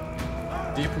girl.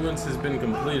 Deep wounds has been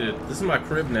completed. This is my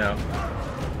crib now.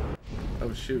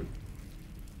 Oh shoot.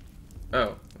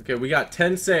 Oh, okay, we got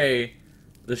Tensei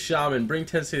the shaman. Bring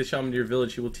Tensei the shaman to your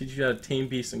village. He will teach you how to tame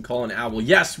beasts and call an owl.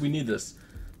 Yes, we need this.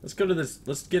 Let's go to this.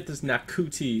 Let's get this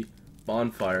Nakuti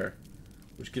bonfire,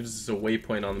 which gives us a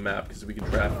waypoint on the map because we can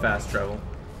fast travel.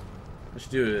 I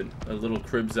should do a little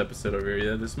cribs episode over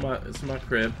here. Yeah, this is my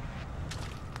crib.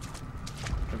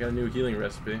 I got a new healing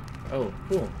recipe. Oh,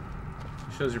 cool.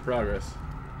 It shows your progress.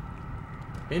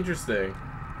 Interesting.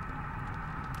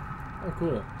 Oh,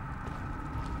 cool.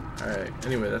 Alright,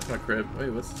 anyway, that's my crib. Wait,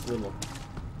 what's this little...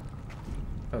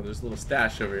 Oh, there's a little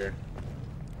stash over here.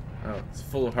 Oh, it's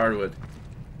full of hardwood.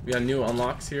 We got new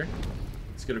unlocks here.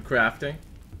 Let's go to crafting.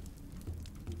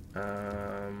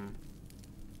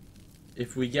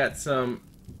 If we get some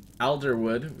alder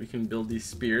wood, we can build these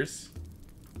spears.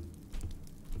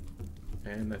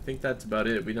 And I think that's about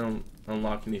it. We don't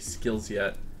unlock any skills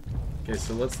yet. Okay,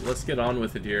 so let's get on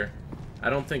with it here. I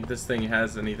don't think this thing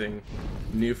has anything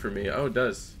new for me. Oh, it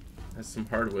does. It has some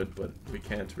hardwood, but we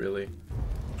can't really.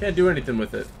 Can't do anything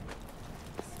with it.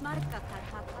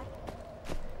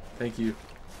 Thank you.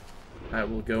 I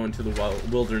will go into the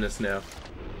wilderness now.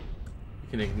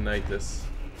 We can ignite this.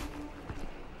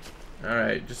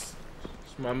 Alright,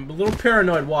 I'm a little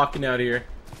paranoid walking out here.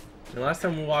 And last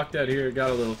time we walked out here, it got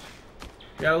a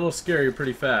little scary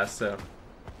pretty fast, so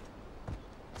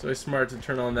it's always smart to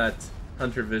turn on that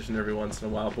hunter vision every once in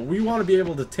a while. But we want to be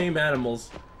able to tame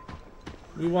animals.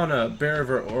 We want a bear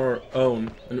of our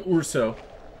own, an urso.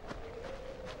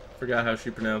 Forgot how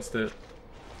she pronounced it.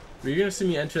 But you're gonna see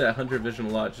me enter that hunter vision a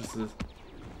lot, just to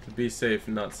be safe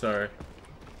and not sorry.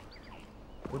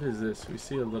 What is this? We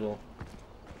see a little.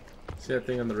 See that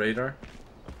thing on the radar?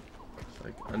 It's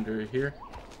like under here.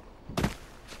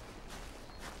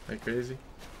 Like crazy.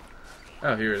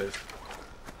 Oh, here it is.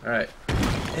 Alright.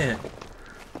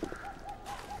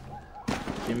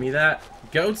 Give me that.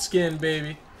 Goat skin,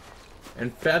 baby.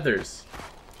 And feathers.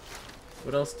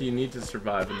 What else do you need to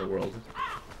survive in the world?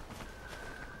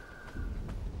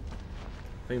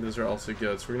 I think those are also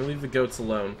goats. We're gonna leave the goats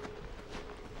alone.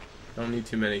 Don't need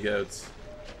too many goats.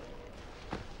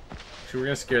 Actually, we're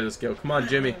gonna scare this goat. Come on,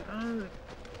 Jimmy.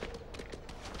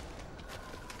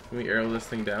 Can we arrow this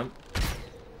thing down?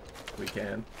 We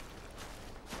can.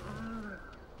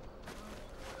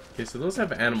 Okay, so those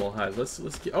have animal hide. Let's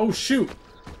get. Oh shoot!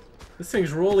 This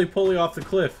thing's roly-poly off the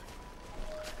cliff.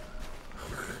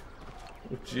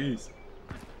 Oh jeez.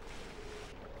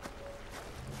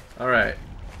 All right.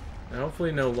 And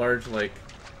hopefully no large like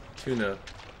tuna.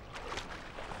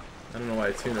 I don't know why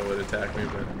a tuna would attack me,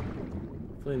 but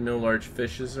hopefully no large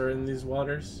fishes are in these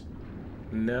waters.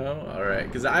 No? Alright,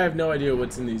 because I have no idea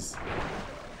what's in these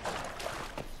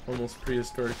almost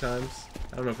prehistoric times.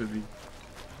 I don't know if it'd be...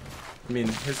 I mean,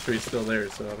 history's still there,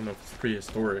 so I don't know if it's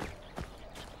prehistoric.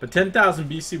 But 10,000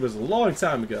 BC was a long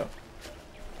time ago.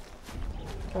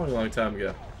 Long time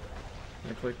ago.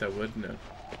 Can I collect that wood? No.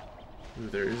 Ooh,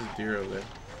 there is a deer over there.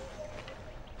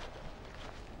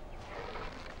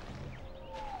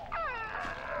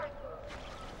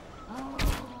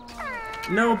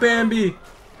 No, Bambi!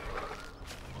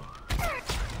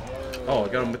 Oh, I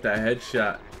got him with that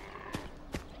headshot.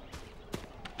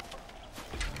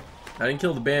 I didn't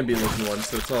kill the Bambi looking one,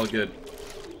 so it's all good.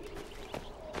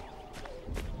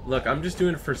 Look, I'm just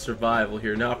doing it for survival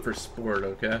here, not for sport,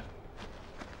 okay?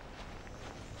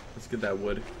 Let's get that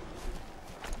wood.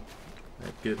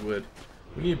 That good wood.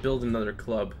 We need to build another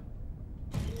club.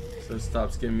 So it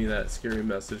stops giving me that scary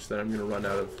message that I'm gonna run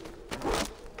out of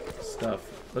stuff.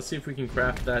 Let's see if we can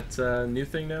craft that new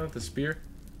thing now, the spear.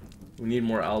 We need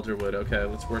more alder wood. Okay,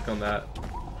 let's work on that.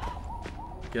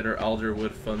 Get our alder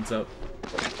wood funds up.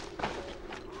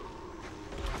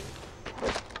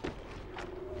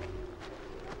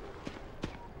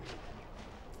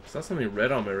 I saw something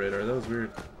red on my radar. That was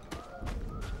weird.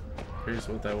 Curious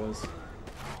what that was.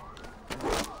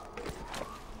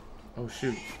 Oh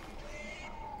shoot.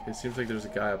 Okay, seems like there's a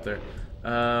guy up there.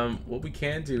 What we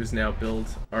can do is now build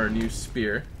our new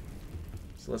spear.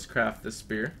 So let's craft this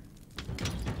spear.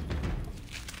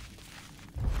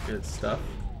 Good stuff.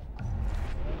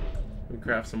 We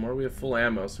craft some more. We have full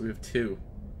ammo, so we have 2.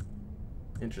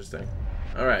 Interesting.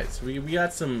 All right, so we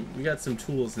got some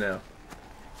tools now.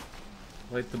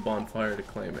 Light the bonfire to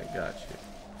claim it. Got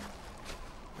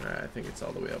you. Alright, I think it's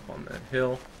all the way up on that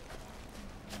hill.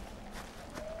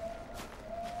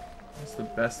 That's the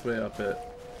best way up it.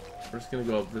 We're just gonna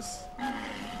go up this.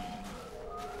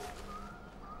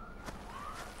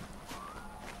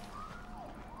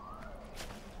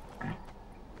 Do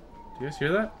you guys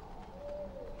hear that?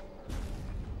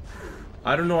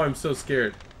 I don't know, I'm so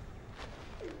scared.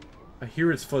 I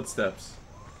hear its footsteps.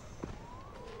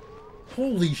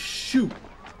 Holy shoot!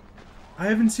 I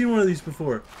haven't seen one of these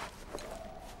before.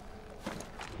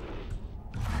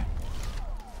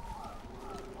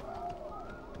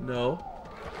 No.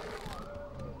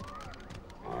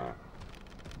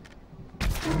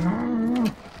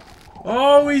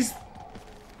 Oh, he's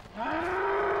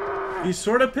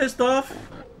sort of pissed off.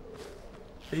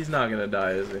 He's not gonna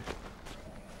die, is he? Let's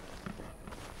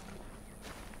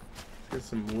get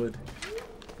some wood.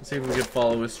 Let's see if we can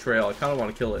follow his trail. I kind of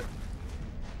want to kill it.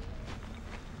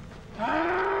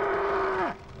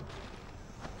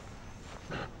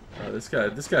 Oh,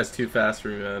 this guy's too fast for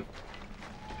me, man.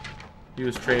 He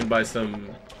was trained by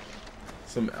some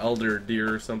elder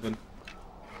deer or something.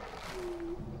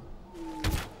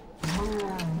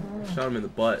 Shot him in the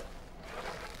butt.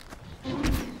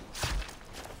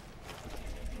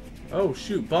 Oh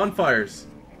shoot, bonfires!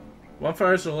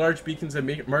 Bonfires are large beacons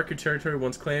that mark your territory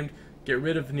once claimed. Get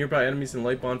rid of nearby enemies and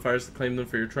light bonfires to claim them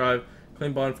for your tribe.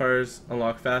 Claim bonfires,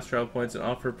 unlock fast travel points, and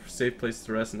offer safe places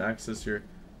to rest and access your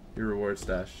reward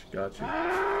stash. Gotcha.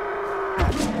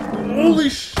 Holy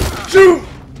shoot!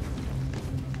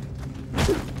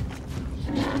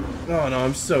 Oh no,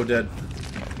 I'm so dead.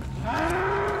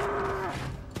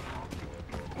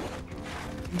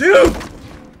 Dude!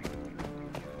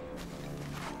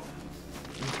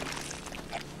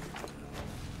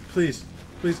 Please,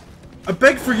 please. I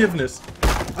beg forgiveness.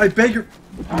 I beg your...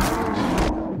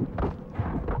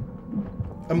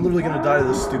 I'm literally gonna die to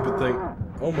this stupid thing.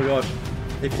 Oh my gosh.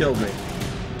 It killed me.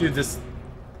 Dude, this...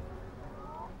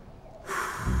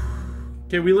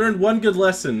 Okay, we learned one good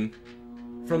lesson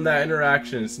from that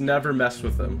interaction. It's never mess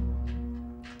with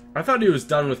him. I thought he was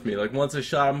done with me. Like, once I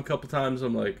shot him a couple times,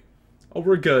 I'm like, oh,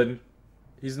 we're good.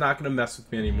 He's not gonna mess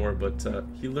with me anymore, but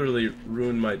he literally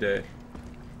ruined my day.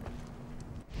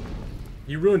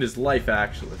 He ruined his life,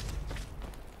 actually.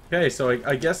 Okay, so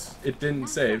I guess it didn't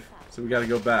save, so we gotta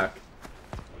go back.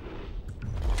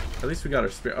 At least we got our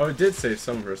spirit. Oh, it did save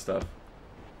some of our stuff.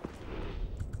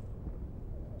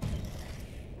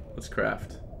 Let's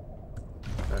craft.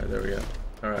 Alright, there we go.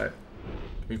 Alright.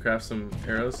 Can we craft some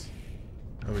arrows?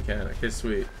 Oh, we can. Okay,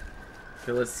 sweet.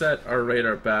 Okay, let's set our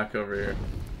radar back over here.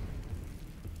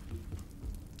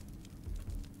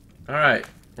 Alright.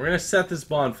 We're gonna set this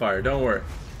bonfire. Don't worry.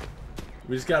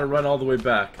 We just gotta run all the way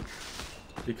back.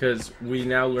 Because we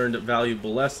now learned a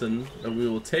valuable lesson that we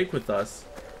will take with us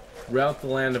throughout the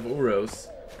land of Uros.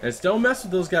 And it's don't mess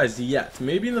with those guys yet.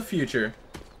 Maybe in the future.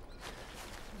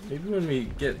 Maybe when we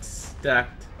get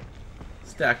stacked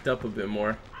up a bit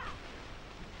more.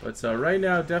 But right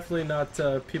now, definitely not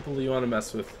people you want to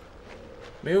mess with.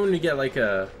 Maybe when we get like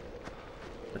a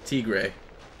tigre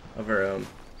of our own.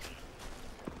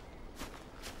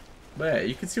 But yeah,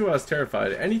 you can see why I was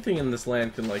terrified. Anything in this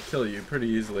land can like kill you pretty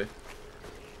easily.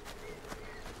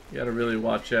 You gotta really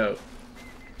watch out.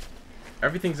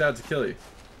 Everything's out to kill you.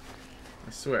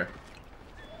 I swear.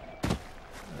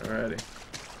 Alrighty.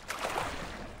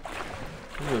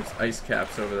 Look at those ice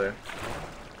caps over there.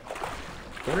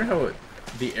 I wonder how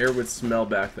the air would smell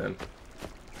back then.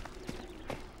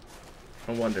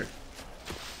 I wonder.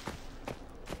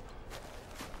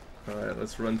 Alright,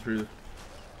 let's run through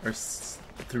the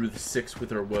 6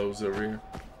 with our woes over here.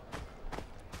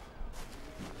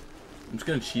 I'm just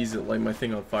gonna cheese it, light my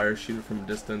thing on fire, shoot it from a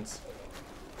distance.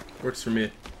 Works for me.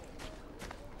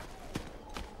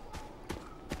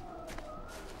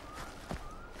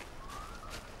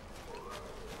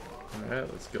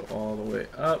 Alright, let's go all the way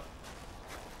up.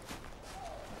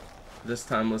 This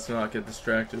time, let's not get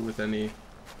distracted with any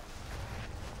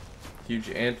huge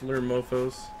antler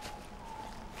mofos.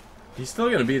 He's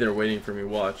still gonna be there waiting for me,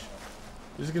 watch.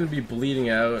 He's gonna be bleeding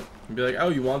out and be like, oh,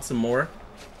 you want some more?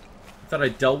 I thought I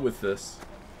dealt with this.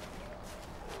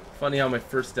 Funny how my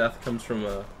first death comes from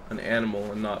an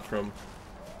animal and not from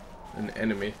an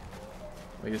enemy.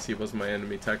 I guess he was my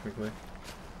enemy, technically.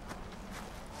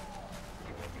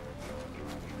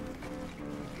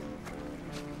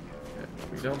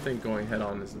 We don't think going head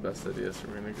on is the best idea, so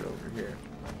we're gonna go over here.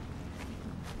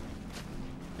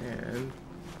 And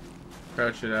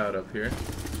crouch it out up here.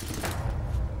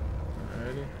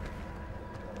 Alrighty.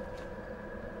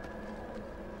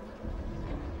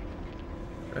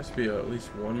 There has to be at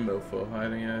least one mofo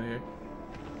hiding out here.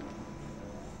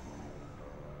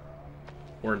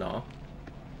 Or not.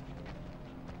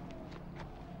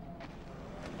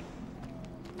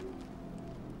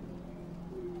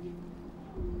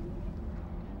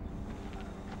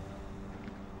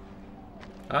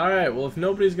 Alright, well, if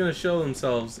nobody's gonna show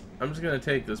themselves, I'm just gonna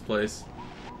take this place.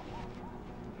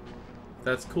 If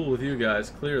that's cool with you guys.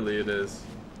 Clearly it is.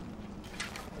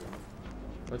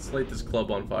 Let's light this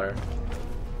club on fire.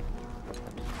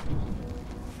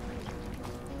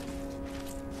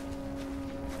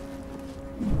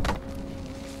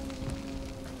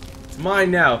 It's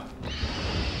mine now.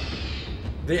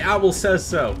 The owl says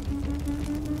so.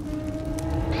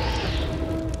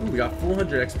 Ooh, we got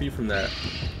 400 XP from that.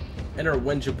 And our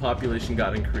Wenja population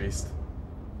got increased.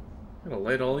 I'm gonna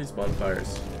light all these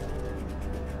bonfires.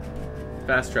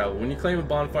 Fast travel. When you claim a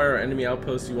bonfire or enemy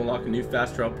outpost, you unlock a new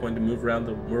fast travel point to move around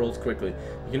the world quickly.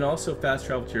 You can also fast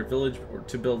travel to your village or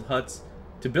to build huts.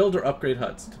 To build or upgrade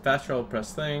huts. To fast travel,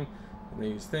 press thing. And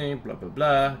then use thing. Blah blah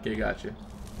blah. Okay, gotcha.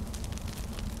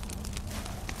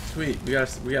 Sweet. We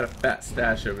got a fat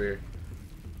stash over here.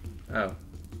 Oh.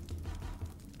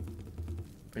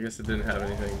 I guess it didn't have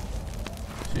anything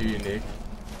too unique.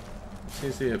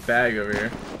 Seems to be a bag over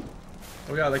here.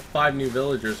 We got like 5 new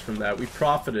villagers from that. We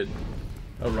profited.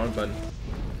 Oh, wrong button.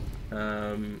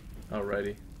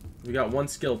 Alrighty. We got 1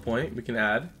 skill point we can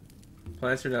add.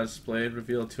 Plants are now displayed.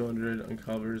 Reveal 200.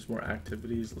 Uncovers more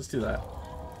activities. Let's do that.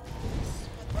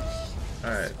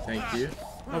 Alright, thank you.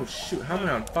 Oh shoot, how am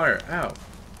I on fire? Ow.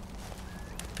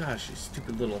 Gosh, you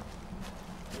stupid little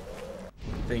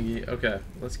thingy. Okay,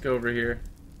 let's go over here.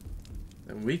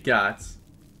 And we got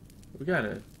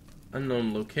an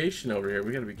unknown location over here.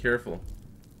 We gotta be careful.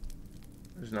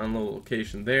 There's an unknown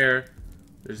location there.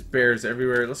 There's bears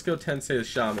everywhere. Let's go Tensei the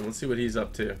Shaman. Let's see what he's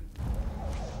up to.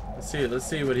 Let's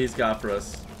see what he's got for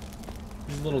us.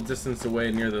 He's a little distance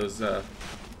away near those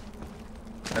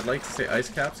I'd like to say ice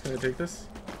caps. Can I take this?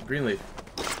 Green leaf.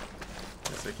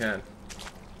 Yes, I can.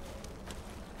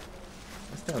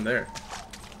 What's down there?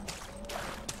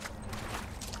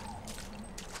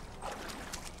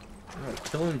 Oh,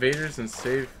 kill invaders and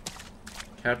save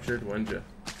captured Wenja.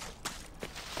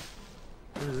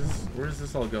 Where is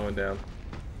this all going down?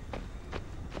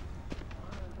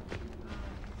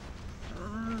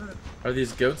 Are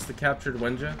these goats the captured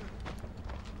Wenja?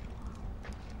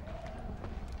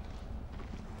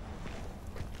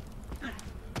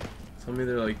 Tell me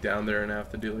they're like down there and I have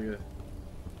to do like a...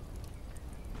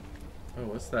 Oh,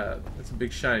 what's that? That's a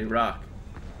big shiny rock.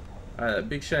 Alright, that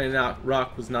big shiny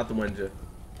rock was not the Wenja.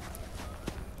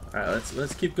 Alright,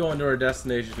 let's keep going to our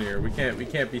destination here. We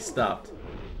can't be stopped.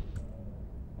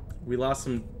 We lost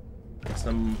some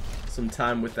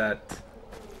time with that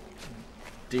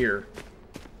deer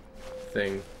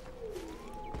thing.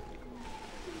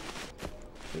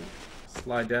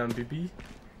 Slide down, BB.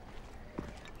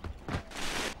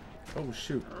 Oh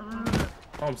shoot. Oh,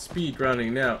 I'm speed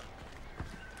running now.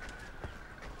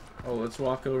 Oh, let's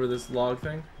walk over this log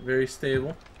thing. Very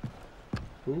stable.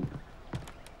 Ooh.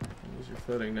 Use your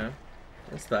footing now.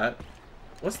 What's that?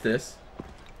 What's this?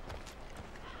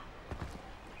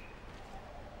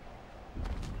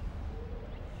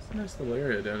 It's a nice little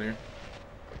area down here.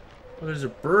 Oh, there's a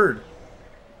bird.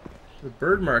 There's a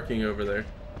bird marking over there.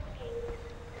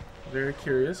 Very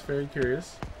curious, very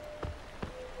curious.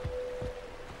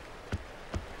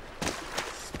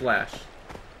 Splash.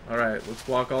 Alright, let's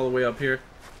walk all the way up here.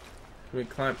 Can we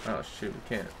climb? Oh shoot,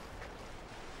 we can't.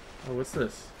 Oh, what's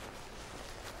this?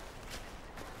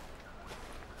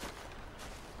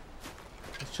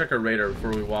 Let's check our radar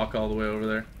before we walk all the way over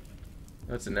there.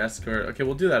 That's an escort. Okay,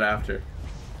 we'll do that after.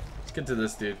 Let's get to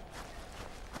this dude.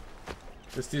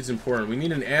 This dude's important. We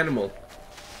need an animal.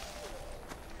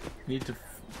 We need to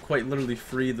quite literally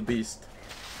free the beast.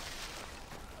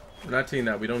 We're not taking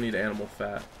that. We don't need animal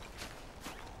fat.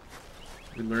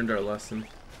 We learned our lesson.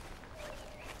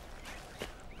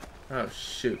 Oh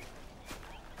shoot.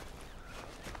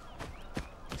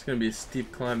 It's gonna be a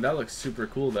steep climb. That looks super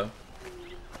cool though.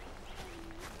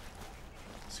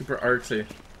 Super artsy.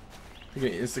 Take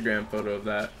an Instagram photo of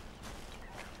that.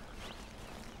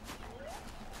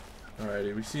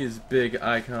 Alrighty, we see his big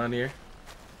icon here.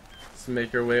 Let's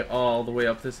make our way all the way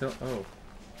up this hill. Oh.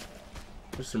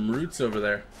 There's some roots over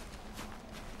there.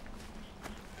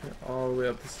 Okay, all the way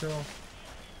up this hill.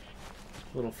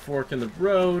 Little fork in the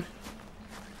road.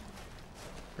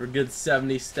 We're a good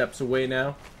 70 steps away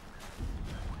now.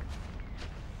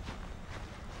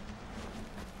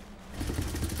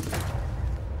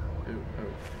 Ooh,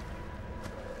 oh.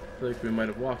 I feel like we might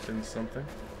have walked into something.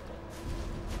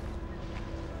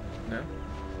 No?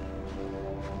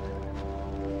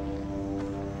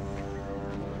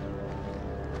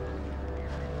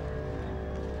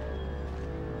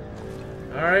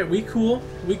 Alright, we cool.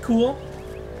 We cool.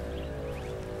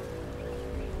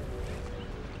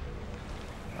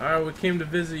 Alright, we came to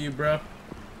visit you, bro.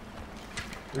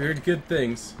 We heard good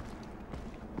things.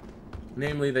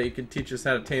 Namely, that you could teach us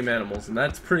how to tame animals, and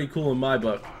that's pretty cool in my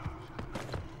book.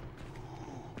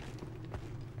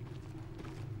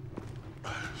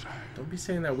 Don't be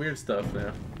saying that weird stuff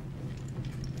now.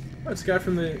 Oh, it's the guy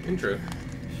from the intro,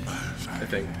 I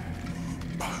think.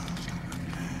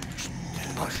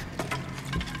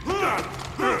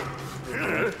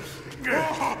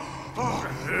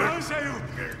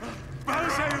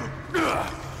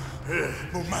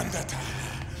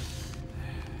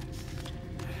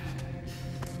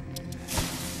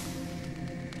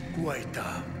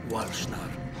 Guaita Walsnar.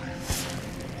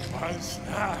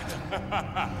 Walsnar.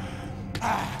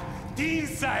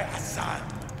 Tisay Hassan.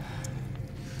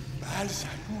 Balsa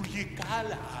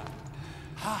Yikala.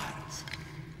 Hars.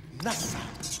 Nasa.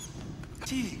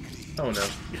 Tigri. Oh no.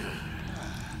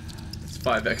 It's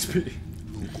 5 XP.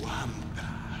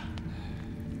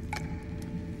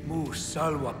 Mu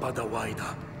Salwa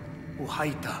Padawaida.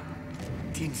 Uhaita.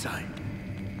 Tinsai.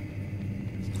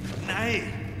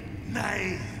 Nay.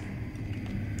 Nay.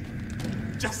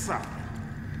 Jassar.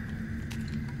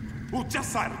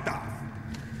 Jassar da.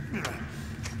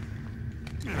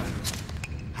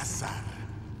 Hassan.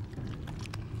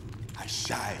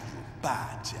 Ashai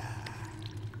Baja.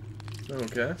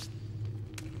 Okay.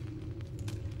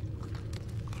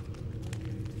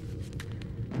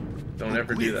 Don't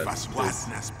ever do that.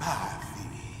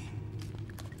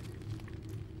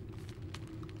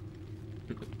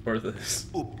 Or this.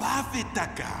 Upavi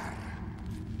takar.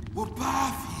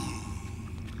 Upavi.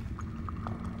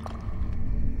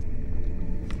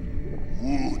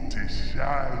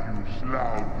 Utishayu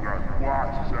slaudra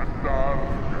quasha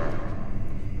darga.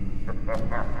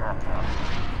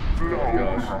 Oh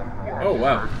gosh. Oh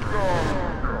wow.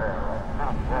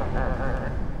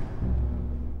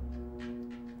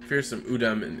 Fearsome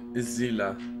Udam and Izila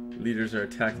leaders are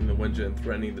attacking the Wenja and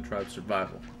threatening the tribe's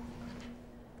survival.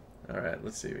 Alright,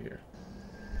 let's see here.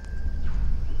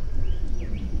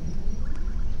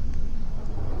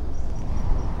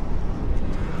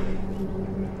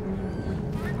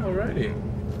 Alrighty.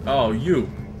 Oh, you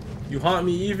haunt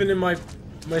me even in my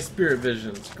spirit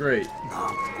visions. Great.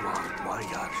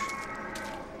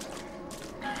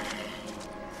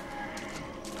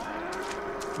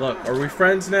 Look, are we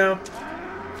friends now?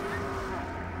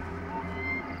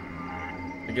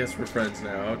 I guess we're friends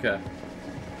now. Okay.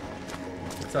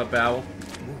 What's up, Owl?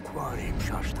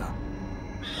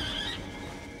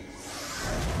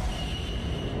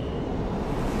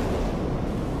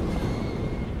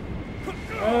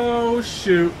 Oh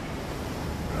shoot.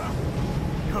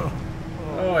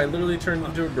 Oh, I literally turned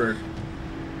into a bird.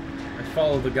 I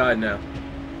follow the guide now.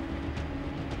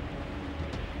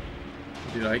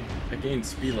 Dude, I gained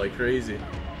speed like crazy.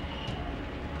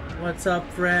 What's up,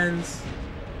 friends?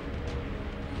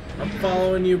 I'm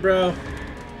following you, bro.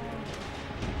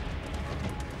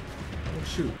 Oh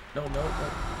shoot. No.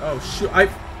 Oh shoot.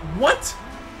 What?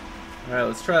 Alright,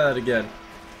 let's try that again.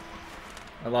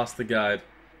 I lost the guide.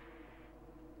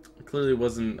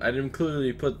 I didn't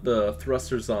clearly put the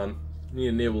thrusters on. I need to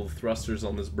enable the thrusters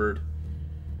on this bird.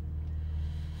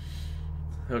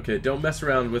 Okay, don't mess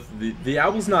around with the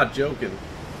owl's not joking.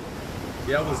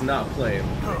 The owl's not playing.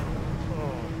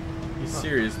 He's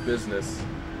serious business.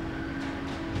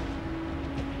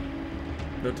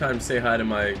 No time to say hi to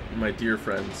my dear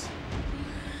friends.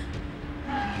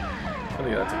 I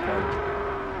think that's a pun.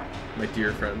 My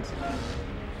dear friends.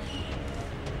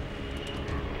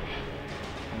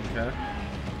 Okay.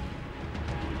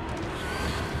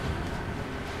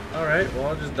 Alright, well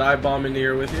I'll just dive bomb into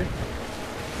here with you.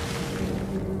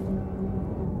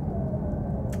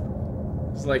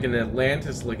 It's like an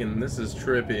Atlantis looking. This is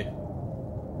trippy.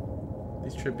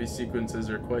 These trippy sequences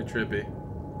are quite trippy,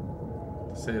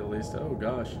 to say the least. Oh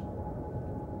gosh.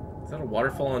 Is that a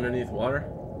waterfall underneath water?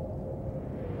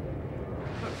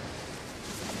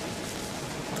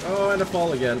 Oh, and a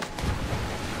fall again.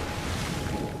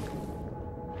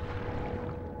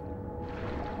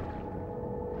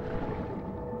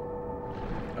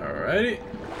 Alrighty.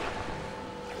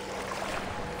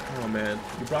 Oh man,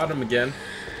 you brought him again.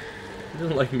 You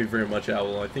don't like me very much,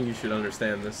 Owl. I think you should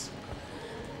understand this.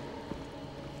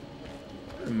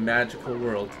 What a magical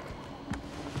world.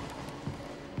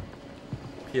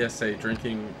 PSA,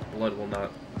 drinking blood will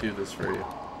not do this for you.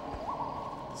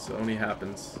 This only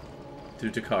happens due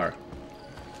to Car.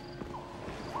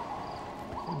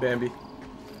 Hey, Bambi.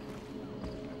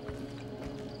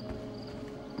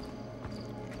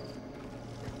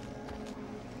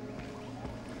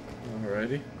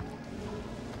 Alrighty.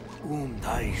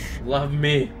 Daish. Love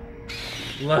me.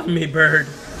 Love me, bird.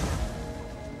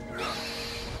 Oh,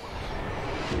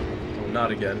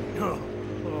 not again.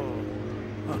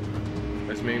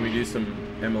 Let's make me do some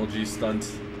MLG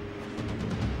stunts.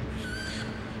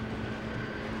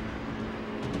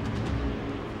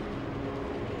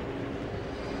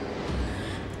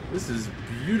 This is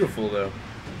beautiful, though.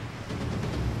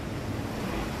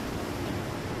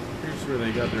 Here's where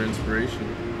they got their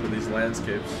inspiration for these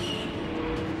landscapes.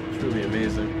 It's really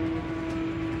amazing.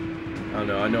 I don't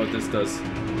know, I know what this does.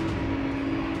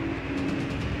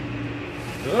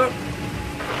 Up!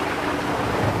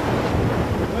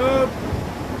 Up!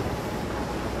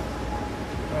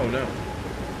 Oh no.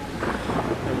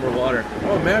 No more water.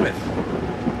 Oh, mammoth!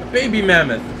 A baby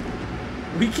mammoth!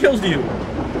 We killed you!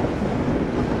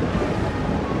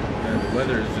 Man, the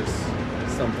weather is just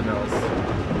something else.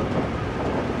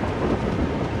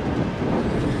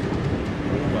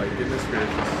 Oh my goodness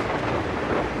gracious.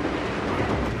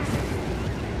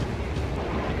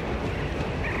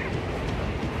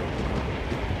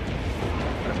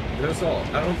 Those all,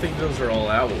 I don't think those are all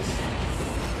owls.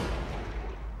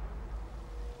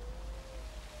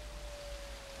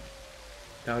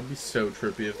 That would be so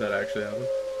trippy if that actually happened.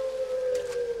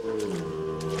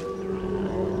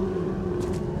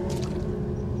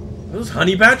 Are those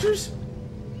honey badgers?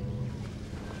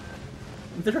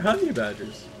 They're honey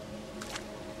badgers.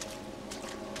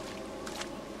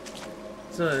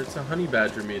 It's a honey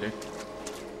badger meeting.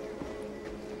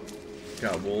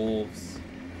 Got wolves.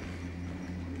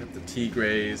 Got the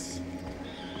tigres,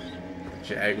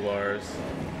 jaguars.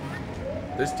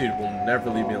 This dude will never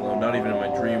leave me alone, not even in my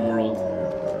dream world.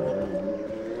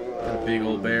 Got a big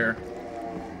old bear.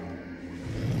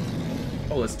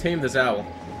 Oh, let's tame this owl.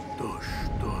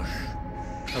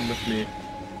 Come with me.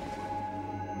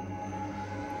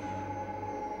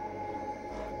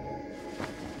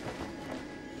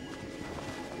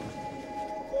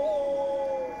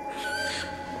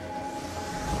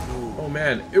 Oh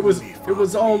man, it was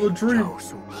all a dream. It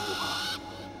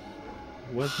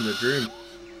wasn't a dream.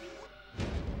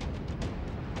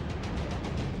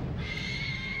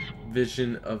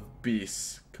 Vision of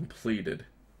Beasts completed.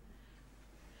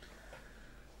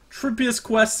 Trippiest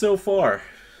quest so far.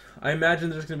 I imagine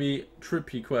there's going to be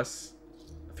trippy quests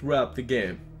throughout the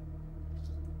game.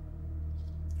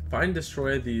 Find and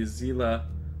destroy the Zila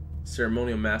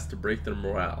ceremonial mask to break their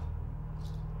morale.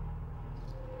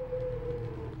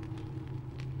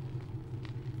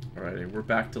 Alrighty, we're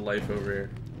back to life over here.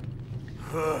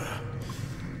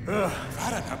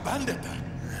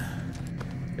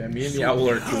 Yeah, me and the owl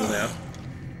are cool now.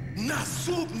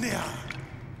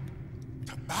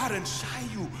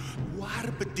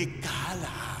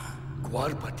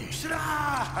 Guarbati.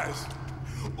 Shras!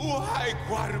 Uhai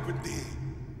guarbati.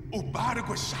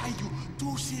 Ubargo shayu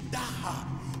tu sidaha.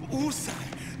 Usai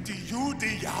ti yu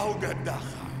di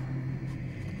yaugadaha.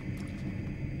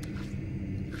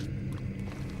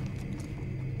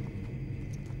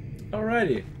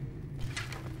 Alrighty.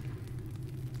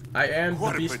 I am the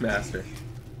Beastmaster.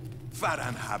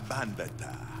 Faran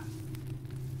habandata.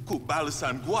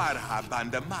 Kubalsan guar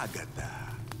habanda magata.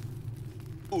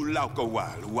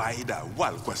 Ulaukawal waida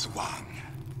walkwaswang.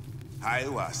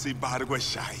 Haiwa si bargwa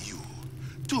shayu.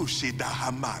 Tushida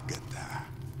hamagata.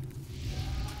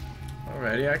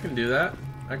 Alrighty, I can do that.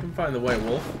 I can find the white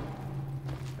wolf.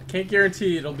 I can't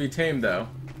guarantee it'll be tamed though.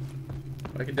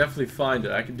 I can definitely find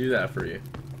it. I can do that for you.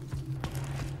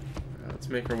 Let's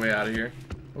make our way out of here.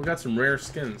 Oh, we got some rare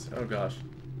skins. Oh gosh.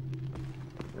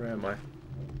 Where am I?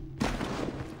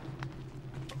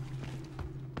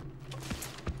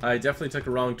 I definitely took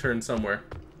a wrong turn somewhere.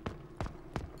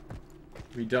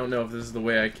 We don't know if this is the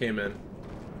way I came in.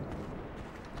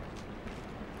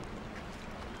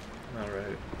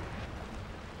 Alright.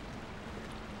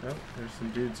 Oh, there's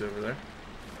some dudes over there.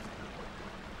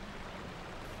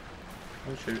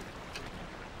 Oh shoot.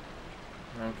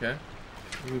 Okay.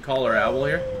 You can call our owl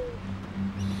here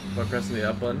by pressing the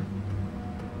up button.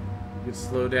 You can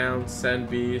slow down, send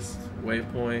beast,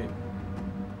 waypoint.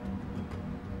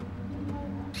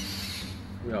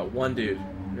 We got one dude.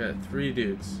 We got 3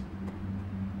 dudes.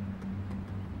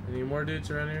 Any more dudes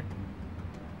around here?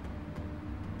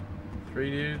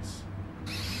 3 dudes.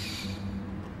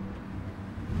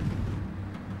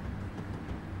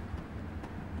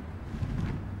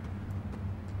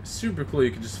 Super cool.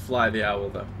 You can just fly the owl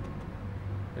though.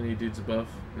 Any dudes above?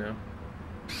 No.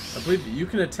 I believe you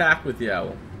can attack with the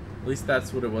owl. At least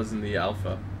that's what it was in the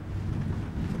alpha.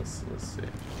 Let's see.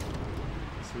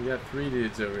 So we got 3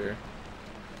 dudes over here.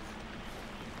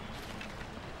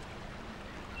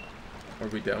 Or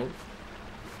we don't.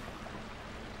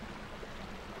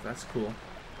 That's cool.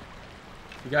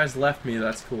 You guys left me,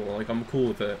 that's cool. Like, I'm cool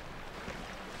with it.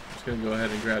 I'm just gonna go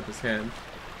ahead and grab this hand.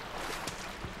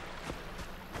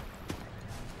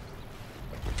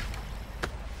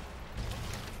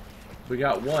 We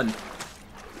got one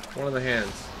of the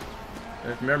hands.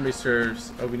 And if memory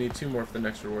serves, oh, we need 2 more for the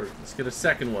next reward. Let's get a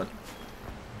second one.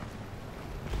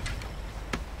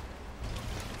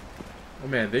 Oh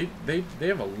man, they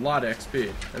have a lot of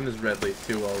XP. And there's red leaf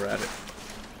too while we're at it.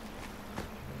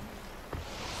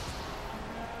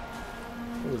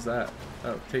 What was that?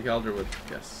 Oh, take Elderwood.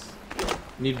 Yes.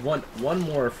 Need one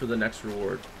more for the next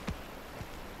reward.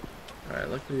 Alright,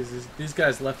 luckily these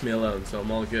guys left me alone, so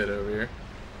I'm all good over here.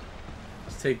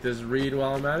 Let's take this reed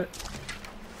while I'm at it.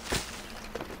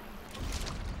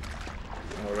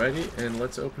 Alrighty, and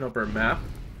let's open up our map.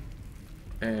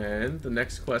 And the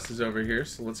next quest is over here,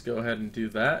 so let's go ahead and do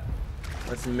that.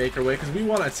 Let's make our way, because we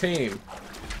want to tame.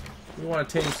 We want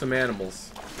to tame some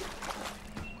animals.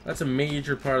 That's a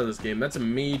major part of this game. That's a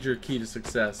major key to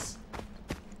success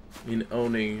in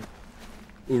owning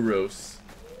Uros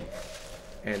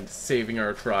and saving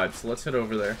our tribe. So let's head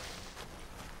over there.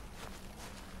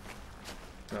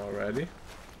 Alrighty.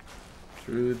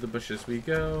 Through the bushes we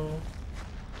go.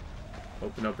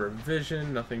 Open up our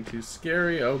vision. Nothing too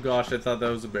scary. Oh gosh, I thought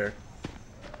that was a bear.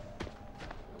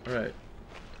 Alright.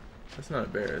 That's not a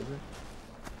bear, is it?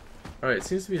 Alright, it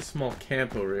seems to be a small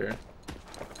camp over here.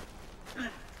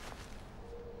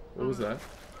 What was that?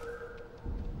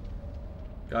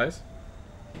 Guys?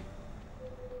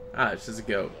 Ah, it's just a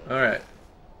goat. Alright.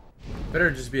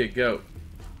 Better just be a goat.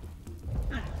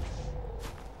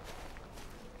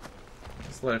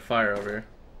 Let's let it fire over here.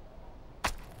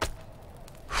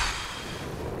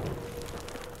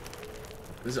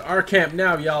 This is our camp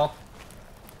now, y'all.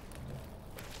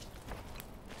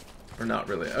 Or not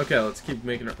really. Okay, let's keep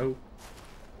making our... Oh.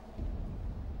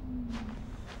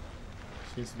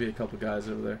 Seems to be a couple guys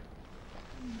over there.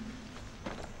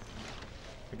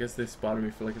 I guess they spotted me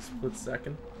for like a split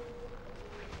second.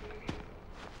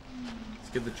 Let's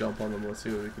get the jump on them. Let's see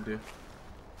what we can do.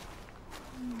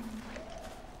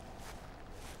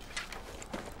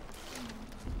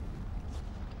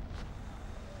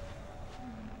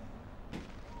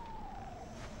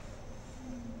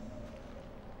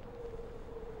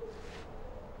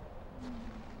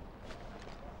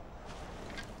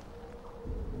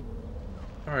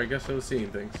 Alright, I guess I was seeing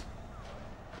things.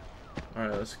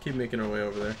 Alright, let's keep making our way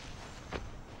over there.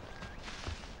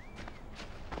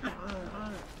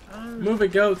 Move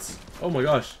it, goats! Oh my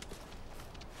gosh.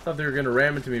 Thought they were gonna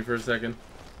ram into me for a second.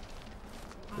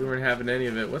 We weren't having any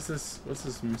of it. What's this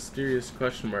mysterious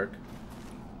question mark?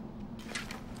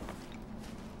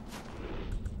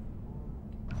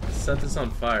 Let's set this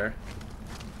on fire.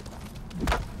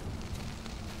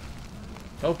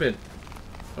 Open!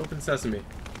 Open sesame.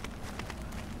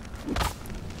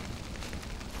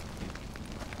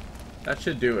 That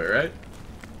should do it, right?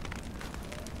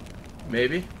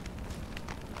 Maybe?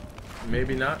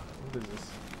 Maybe not? What is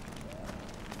this?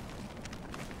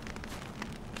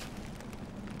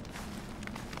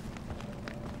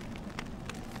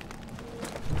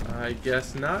 I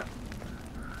guess not.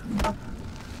 You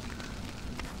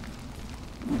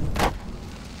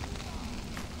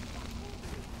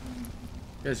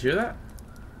guys hear that?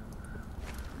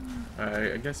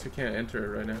 I guess we can't enter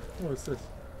it right now. Oh, what's this?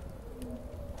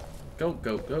 Goat,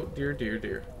 goat, goat, deer, deer,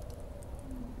 deer.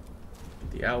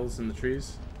 The owls in the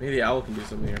trees. Maybe the owl can do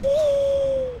something here.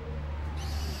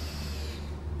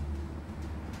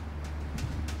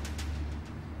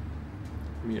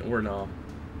 I mean, or not.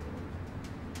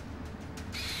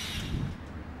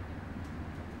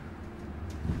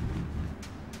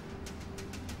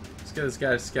 Let's get this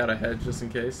guy to scout ahead just in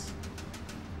case.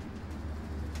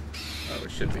 Oh, it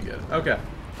should be good. Okay.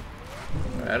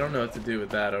 Alright, I don't know what to do with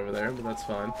that over there, but that's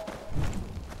fine.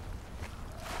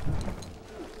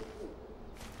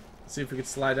 Let's see if we can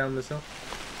slide down this hill.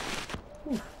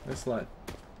 Whew, nice slide.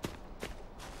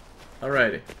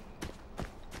 Alrighty.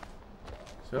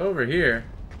 So over here,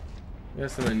 we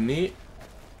have something neat.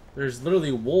 There's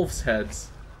literally wolf's heads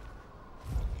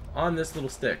on this little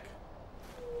stick.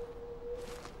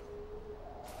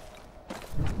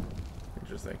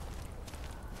 Interesting.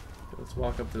 Let's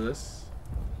walk up to this.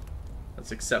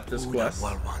 Let's accept this quest. So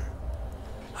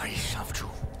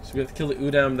we have to kill the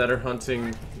Udam that are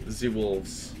hunting the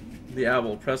wolves. The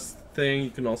owl. Press the thing. You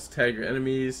can also tag your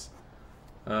enemies.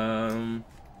 So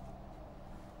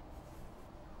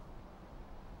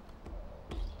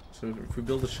if we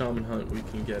build a shaman hunt, we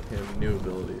can get him new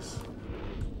abilities.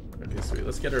 Okay, sweet.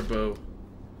 Let's get our bow.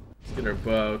 Let's get our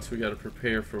bow. So we gotta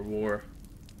prepare for war.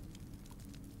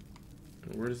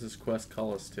 And where does this quest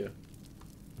call us to?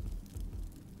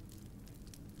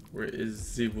 Where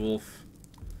is the wolf?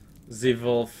 The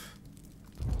wolf.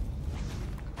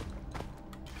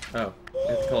 Oh,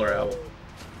 it's color owl.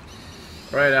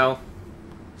 Alright, owl.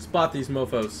 Spot these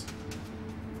mofos.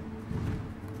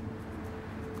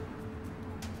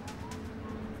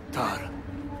 Tar,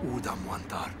 udam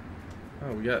wantar.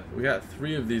 Oh, we got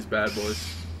 3 of these bad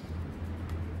boys.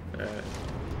 Alright.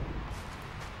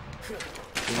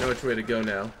 We know which way to go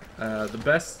now. The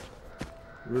best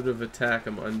route of attack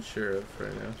I'm unsure of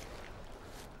right now.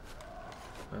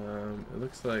 It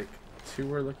looks like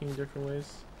 2 are looking different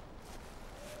ways.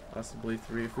 Possibly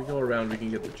 3. If we go around, we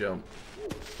can get the jump.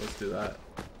 Let's do that.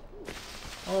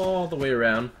 All the way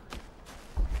around.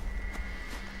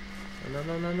 No,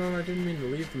 no, no, no, I didn't mean to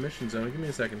leave the mission zone. Give me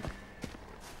a second. I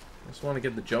just want to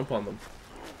get the jump on them.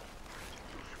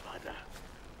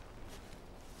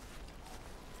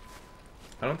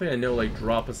 I don't think I know, like,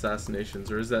 drop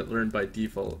assassinations, or is that learned by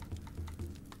default?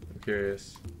 I'm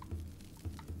curious.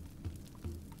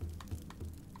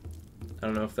 I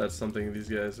don't know if that's something these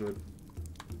guys would...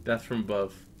 Death from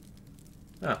above.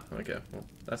 Ah, okay. Well,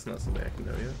 that's not something I can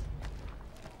know yet.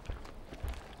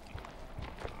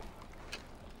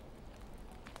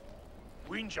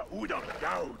 Winja udam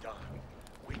dauda.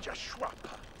 Winja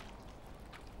shwapa.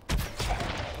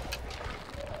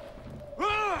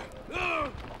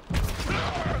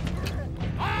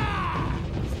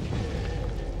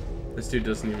 This dude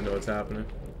doesn't even know what's happening.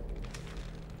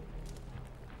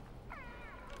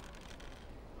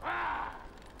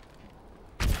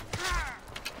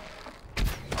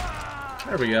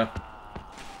 There we go.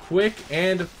 Quick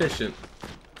and efficient.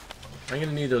 I'm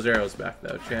gonna need those arrows back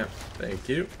though, champ. Thank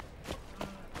you.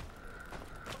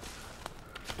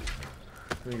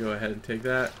 Let me go ahead and take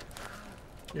that.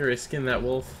 You already skinned that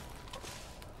wolf.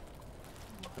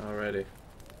 Alrighty.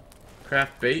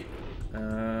 Craft bait.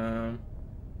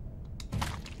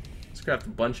 Let's craft a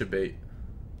bunch of bait.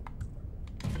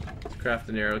 Let's craft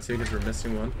an arrow too, because we're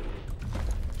missing one.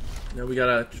 Now we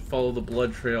gotta follow the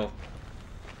blood trail.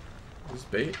 Is this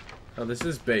bait? Oh, this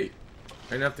is bait.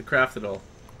 I didn't have to craft it all.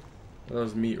 Well, that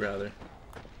was meat, rather.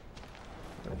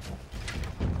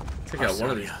 Take out one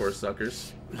of these poor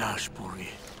suckers.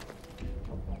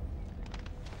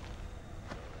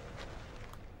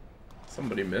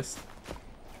 Somebody missed.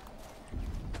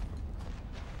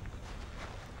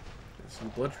 So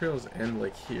the blood trails end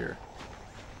like here.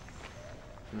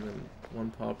 And then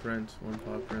one paw print,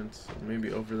 and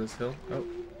maybe over this hill. Oh.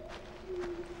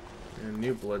 And a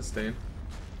new blood stain.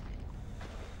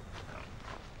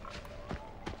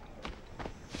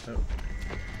 Oh.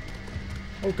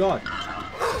 Oh god.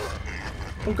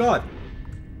 Oh god.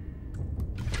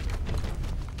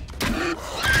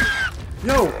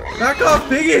 Yo, back off,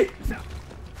 piggy!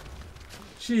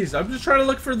 Jeez, I'm just trying to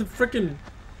look for the frickin'...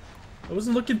 I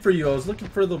wasn't looking for you, I was looking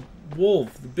for the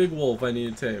wolf, the big wolf I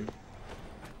need to tame.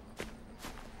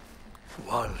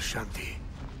 Wal Shanti.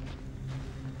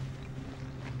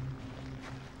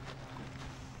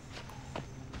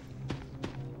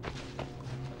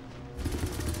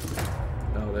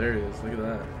 Oh, there he is. Look at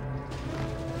that.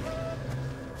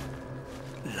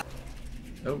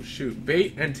 Oh, shoot.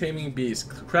 Bait and taming beast.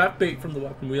 Craft bait from the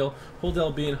weapon wheel. Hold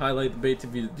LB and highlight the bait to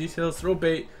view the details. Throw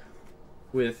bait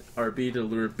with RB to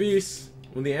lure beasts.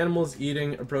 When the animal is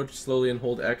eating, approach slowly and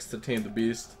hold X to tame the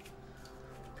beast.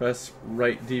 Press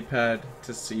right D-pad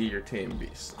to see your tame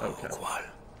beast. Okay.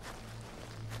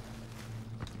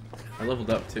 I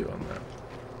leveled up too on that.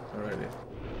 Alrighty.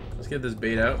 Let's get this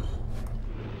bait out.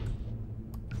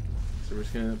 So we're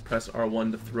just gonna press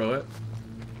R1 to throw it.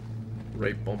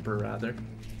 Right bumper, rather.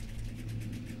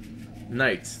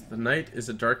 Night. The night is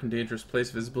a dark and dangerous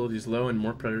place. Visibility is low and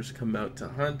more predators come out to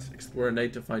hunt. Explore at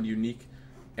night to find unique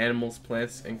animals,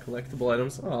 plants, and collectible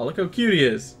items. Oh, look how cute he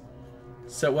is.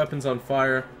 Set weapons on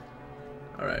fire.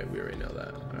 Alright, we already know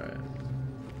that. Alright.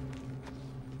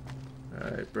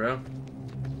 Alright, bro.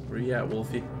 Where you at,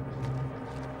 Wolfie?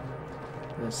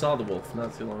 I saw the wolf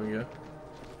not too long ago.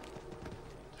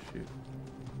 Shoot.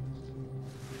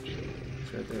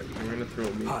 It's right there. We're gonna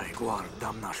throw meat. Get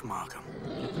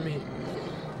the meat.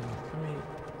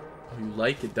 Oh, you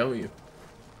like it, don't you?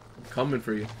 I'm coming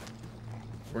for you.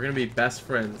 We're gonna be best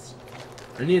friends.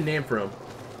 I need a name for him.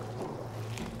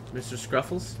 Mr.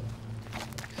 Scruffles?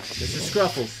 Mr.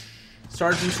 Scruffles.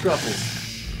 Sergeant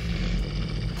Scruffles.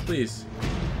 Please.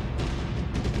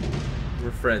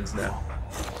 We're friends now.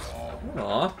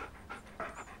 Aww.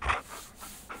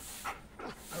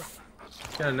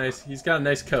 He's got a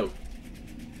nice coat.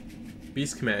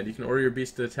 Beast command. You can order your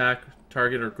beast to attack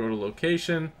target or go to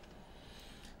location.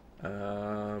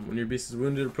 When your beast is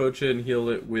wounded, approach it and heal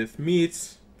it with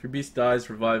meats. If your beast dies,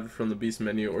 revive it from the beast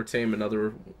menu or tame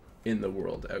another in the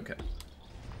world. Okay.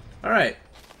 Alright.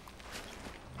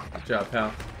 Good job,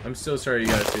 pal. I'm so sorry you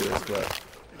gotta see this, but...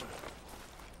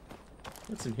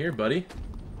 What's in here, buddy?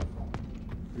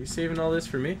 Are you saving all this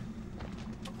for me?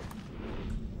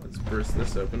 Let's burst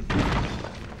this open.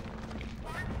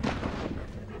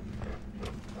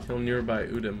 Kill nearby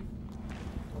Udam.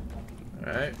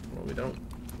 Alright, well we don't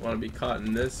want to be caught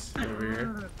in this over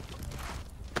here.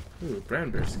 Ooh,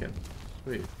 brown bear skin.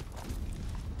 Sweet.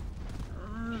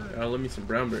 Oh, let me some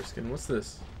brown bear skin. What's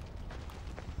this?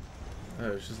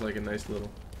 Oh, it's just like a nice little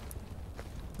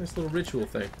ritual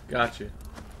thing. Gotcha.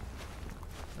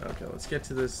 Okay, let's get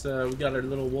to this. We got our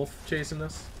little wolf chasing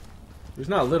us. He's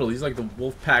not little, he's like the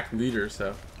wolf pack leader,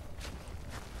 so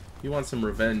he wants some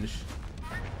revenge.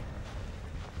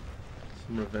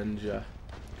 Some revenge.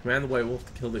 Command the white wolf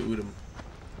to kill the Udam.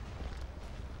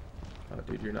 Oh,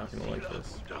 dude, you're not gonna like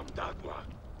this.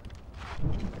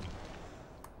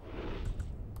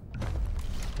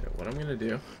 Okay, what I'm gonna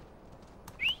do.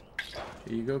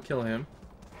 Okay, you go kill him.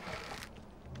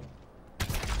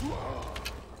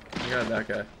 I got that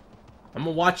guy. I'm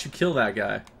gonna watch you kill that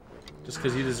guy. Just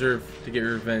because you deserve to get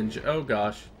revenge. Oh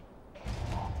gosh.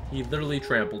 He literally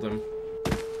trampled him.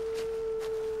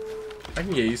 I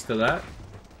can get used to that.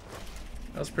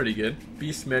 That was pretty good.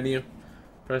 Beast menu.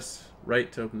 Press right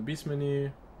to open the beast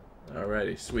menu.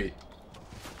 Alrighty, sweet.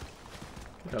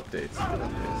 Good updates. Good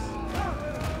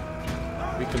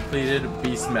updates. We completed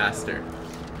Beastmaster.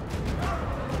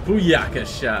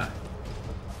 Booyakasha!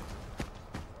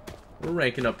 We're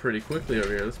ranking up pretty quickly over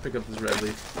here. Let's pick up this red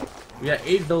leaf. We got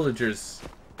 8 villagers.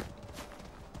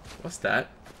 What's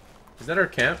that? Is that our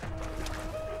camp?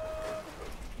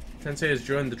 Tensei has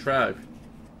joined the tribe.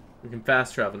 We can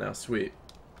fast travel now. Sweet.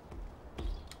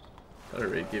 That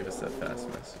already gave us that fast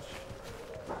message.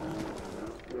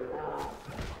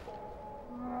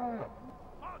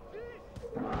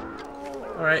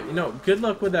 Alright, you know, good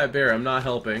luck with that bear. I'm not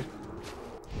helping.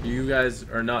 You guys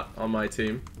are not on my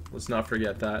team. Let's not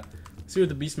forget that. Let's see what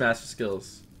the Beastmaster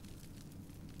skills.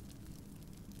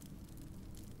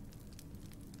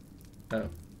 Oh.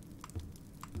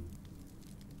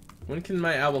 When can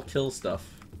my owl kill stuff?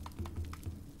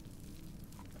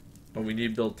 Oh, we need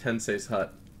to build Tensei's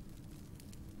hut.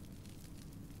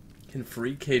 Can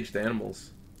free caged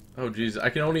animals. Oh, jeez. I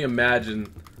can only imagine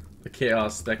the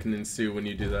chaos that can ensue when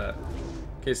you do that.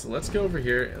 Okay, so let's go over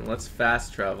here and let's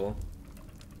fast travel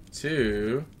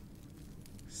to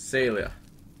Salia.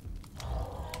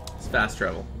 Let's fast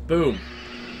travel. Boom.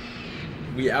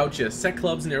 We out ya. Set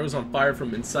clubs and arrows on fire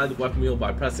from inside the weapon wheel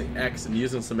by pressing X and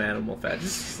using some animal fat.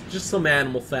 Just some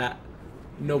animal fat.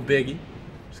 No biggie.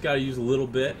 Just gotta use a little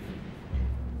bit.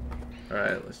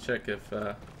 Alright, let's check if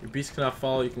your beast cannot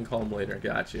fall, you can call him later.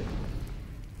 Got you.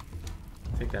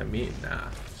 Take that meat? Nah,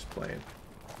 just playing.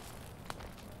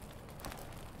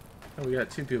 Oh, we got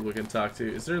 2 people we can talk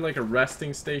to. Is there like a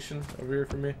resting station over here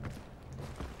for me?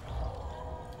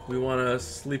 We want to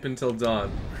sleep until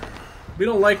dawn. We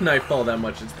don't like nightfall that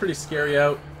much. It's pretty scary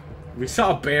out. We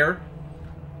saw a bear.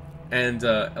 And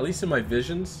at least in my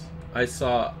visions, I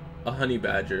saw a honey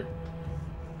badger.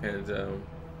 And I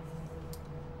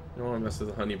don't want to mess with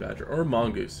a honey badger. Or a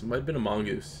mongoose. It might have been a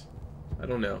mongoose. I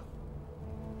don't know.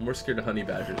 I'm more scared of honey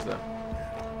badgers though.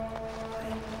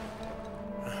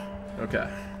 Okay.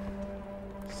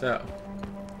 So.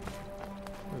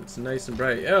 It's nice and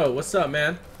bright. Yo, what's up,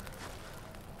 man?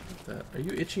 Are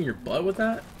you itching your butt with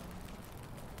that? Are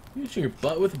you itching your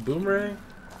butt with a boomerang?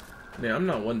 Yeah, I'm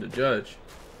not one to judge.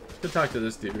 Let's go talk to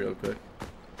this dude real quick.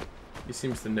 He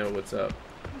seems to know what's up.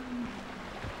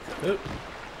 Oop.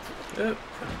 Oop.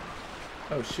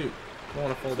 Oh shoot. I don't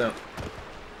want to fall down.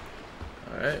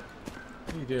 Alright.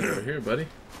 What are you doing over here, buddy?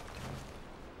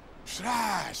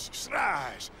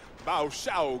 Srash,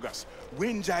 Baushaugas,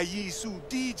 Winjayisu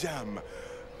Dijam,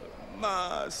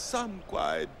 Ma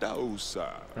Samquai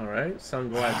Dausa. Alright,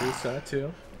 Sangwai Dusa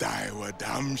too. Daiwa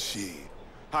Damshi,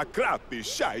 Hakrapi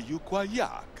Shayu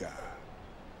Kwayaka.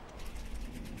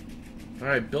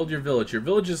 Alright, build your village. Your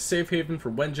village is a safe haven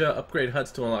for Wenja. Upgrade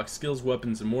huts to unlock skills,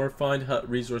 weapons, and more. Find hut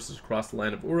resources across the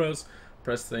land of Uros.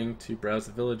 Press thing to browse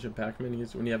the village and pack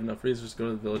menus. When you have enough resources, go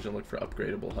to the village and look for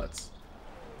upgradable huts.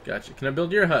 Gotcha. Can I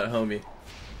build your hut, homie?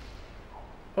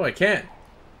 Oh, I can.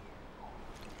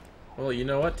 Well, you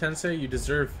know what, Tensei? You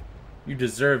deserve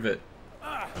it.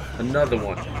 Another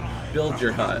one. Build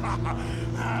your hut.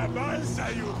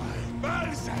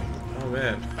 Oh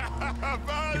man.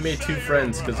 He made 2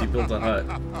 friends because he built a hut.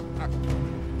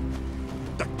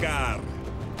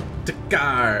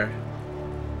 Dakar.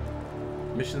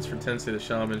 Missions for Tensei the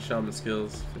Shaman. Shaman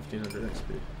skills. 1500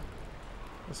 XP.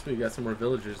 That's sweet. Got some more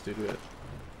villagers, dude.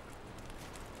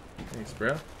 Thanks,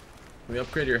 bro. We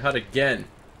upgrade your hut again.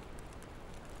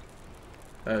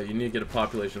 Oh, you need to get a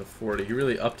population of 40. He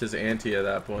really upped his ante at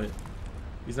that point.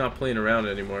 He's not playing around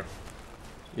anymore.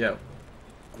 Yeah.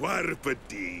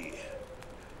 Guarpati.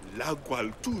 La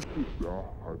qual tu.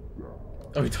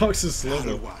 Oh, he talks so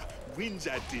slow.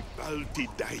 Winjati balti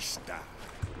daista.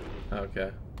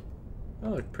 Okay. Oh,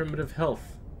 like primitive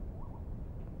health.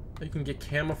 You can get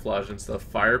camouflage and stuff.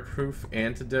 Fireproof,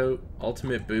 antidote,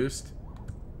 ultimate boost.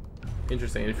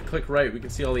 Interesting. If you click right, we can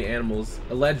see all the animals,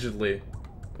 allegedly,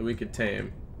 that we could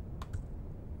tame.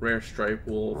 Rare striped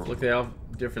wolf. Look, they have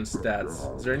different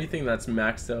stats. Is there anything that's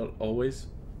maxed out always?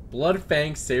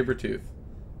 Bloodfang Sabretooth.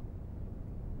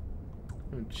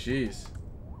 Oh, jeez.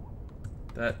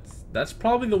 That's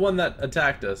probably the one that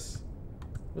attacked us.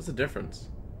 What's the difference?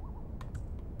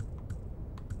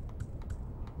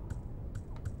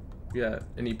 Yeah,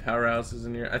 any powerhouses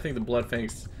in here? I think the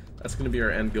Bloodfangs, that's going to be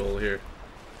our end goal here.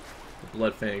 The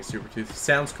Bloodfang Sabretooth.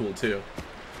 Sounds cool, too.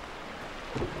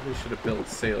 We should have built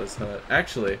Sayla's hut.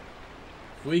 Actually,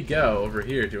 if we go over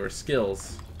here to our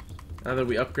skills, now that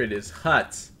we upgraded his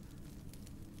hut,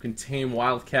 we can tame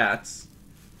wild cats.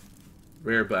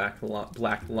 Rare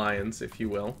black lions, if you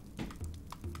will.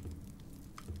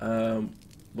 Well,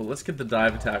 let's get the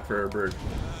dive attack for our bird.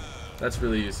 That's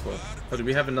really useful. Oh, do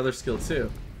we have another skill, too?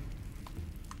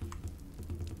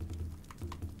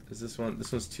 Is this one?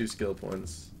 This one's 2 skill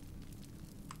points.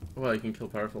 Well, you can kill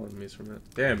powerful enemies from it.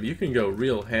 Damn, you can go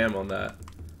real ham on that.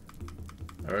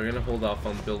 Alright, we're gonna hold off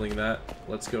on building that.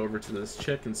 Let's go over to this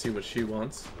chick and see what she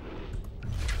wants.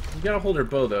 We gotta hold her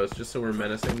bow, though, just so we're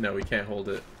menacing. No, we can't hold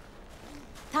it.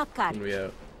 Takar. When we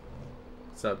out.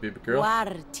 What's up, baby girl? War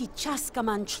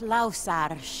tichaskaman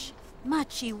chlausarsh.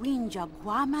 Machi winja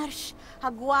guamarsh.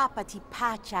 Haguapati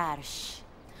pacharsh.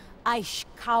 Aish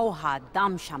kauha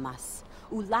damshamas.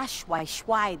 Ulashwai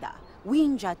shwaida.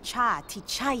 Winja cha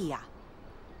tichaya.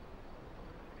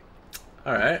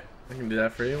 Alright, I can do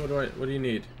that for you. What do you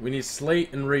need? We need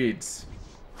slate and reeds.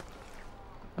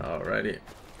 Alrighty.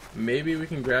 Maybe we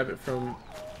can grab it from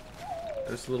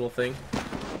this little thing.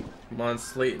 Come on,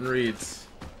 slate and reeds.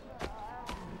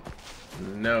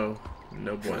 No.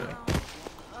 No bueno.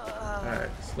 Alright,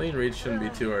 slate and reeds shouldn't be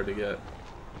too hard to get.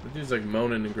 The dude's like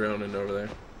moaning and groaning over there.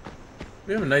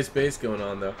 We have a nice base going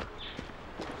on, though.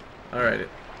 Alrighty.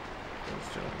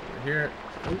 Let's jump over here.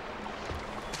 Oop.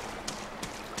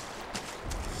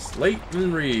 Slate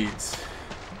and reeds.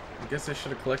 I guess I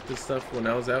should have collected stuff when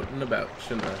I was out and about,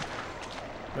 shouldn't I?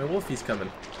 My Wolfie's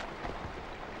coming.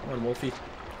 Come on, Wolfie.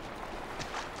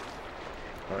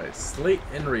 Alright, slate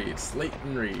and reed. Slate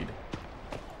and reed.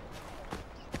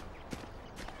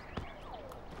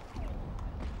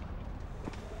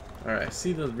 Alright, I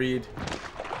see the reed.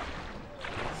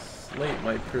 Slate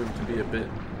might prove to be a bit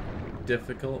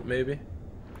difficult, maybe.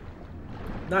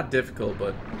 Not difficult,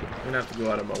 but I'm gonna have to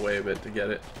go out of my way a bit to get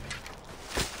it.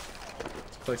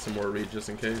 Let's collect some more reed just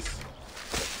in case.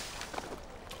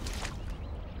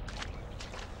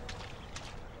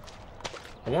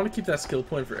 I want to keep that skill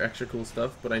point for extra cool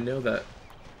stuff, but I know that...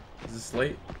 Is this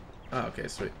slate? Oh, okay,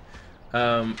 sweet.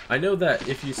 I know that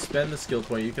if you spend the skill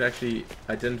point, you can actually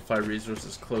identify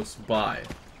resources close by,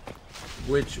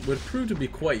 which would prove to be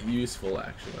quite useful,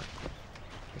 actually.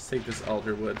 Let's take this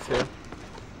alder wood too.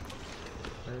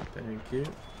 Alright, thank you.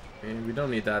 And we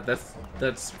don't need that.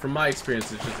 That's from my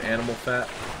experience, it's just animal fat,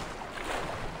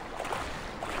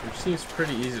 which seems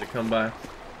pretty easy to come by.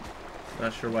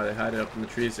 Not sure why they hide it up in the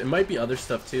trees. It might be other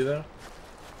stuff too, though.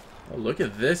 Oh, look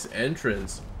at this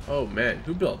entrance. Oh man,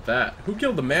 who built that? Who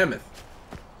killed the mammoth?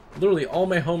 Literally all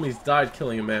my homies died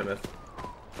killing a mammoth.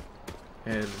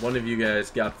 And one of you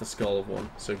guys got the skull of one,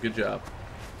 so good job.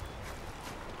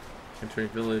 Entering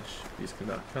village, these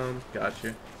cannot come.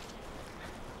 Gotcha.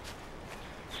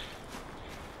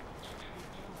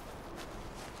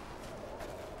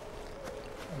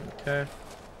 Okay.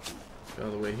 Go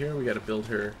all the way here. We gotta build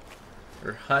her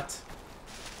hut.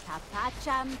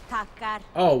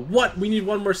 Oh, what? We need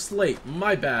one more slate.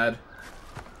 My bad.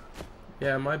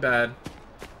 Yeah, my bad.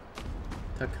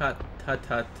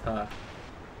 Ta-ta-ta-ta.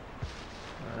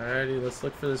 Alrighty, let's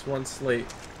look for this one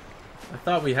slate. I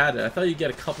thought we had it. I thought you get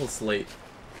a couple slate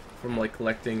from like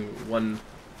collecting one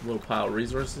little pile of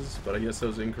resources, but I guess I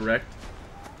was incorrect.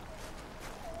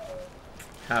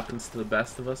 Happens to the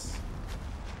best of us.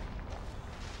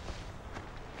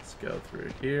 Let's go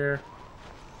through here.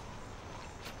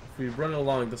 If we run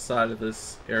along the side of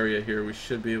this area here, we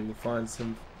should be able to find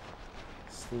some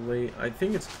slate. I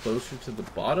think it's closer to the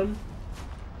bottom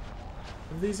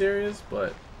of these areas,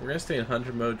 but we're gonna stay in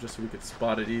hunter mode just so we could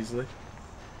spot it easily.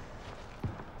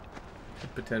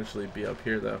 Could potentially be up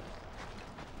here though.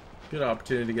 Good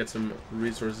opportunity to get some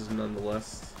resources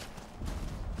nonetheless.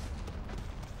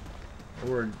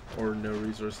 Or no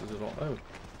resources at all. Oh.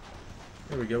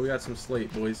 There we go. We got some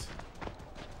slate, boys.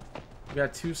 We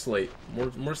got 2 slate.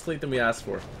 More slate than we asked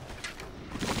for.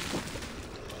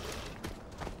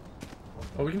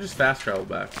 Oh, we can just fast travel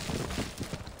back.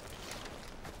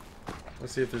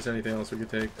 Let's see if there's anything else we could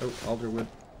take. Oh, alderwood.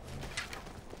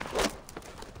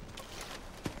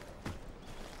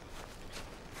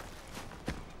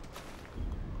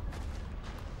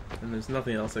 And there's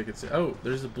nothing else I could see. Oh,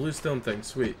 there's a bluestone thing.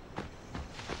 Sweet.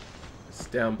 It's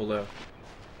down below.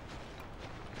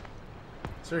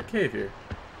 Is there a cave here?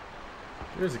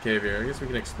 There's a cave here. I guess we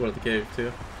can explore the cave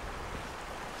too.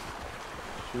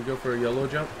 Should we go for a YOLO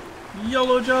jump?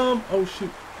 YOLO jump! Oh shoot.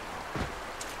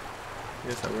 I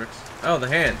guess that works. Oh, the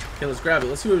hand. Okay, let's grab it.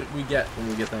 Let's see what we get when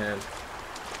we get the hand.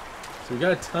 So we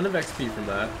got a ton of XP from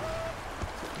that.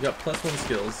 We got +1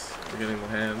 skills for getting the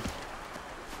hand.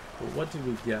 But what did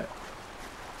we get?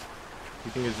 Do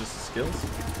you think it's just the skills?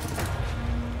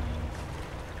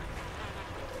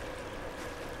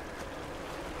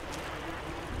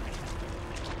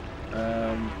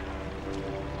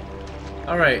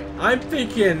 Alright, I'm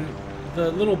thinking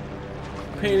the little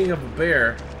painting of a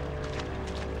bear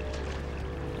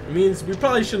means we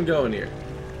probably shouldn't go in here.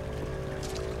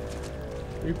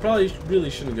 We probably really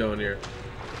shouldn't go in here.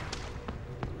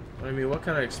 I mean, what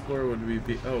kind of explorer would we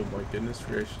be? Oh my goodness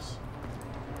gracious.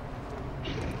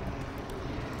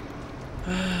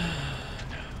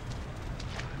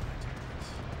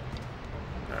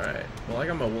 Alright, well I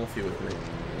got my wolfie with me.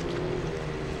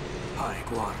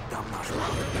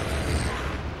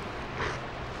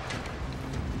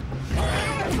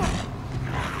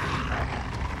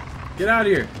 Get out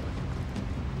of here!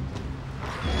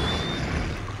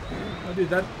 Oh dude,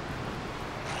 that...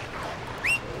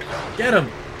 Get him!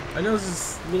 I know this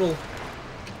is little...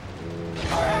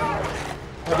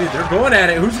 Oh dude, they're going at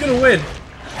it! Who's gonna win?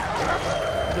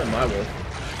 Look at my wolf.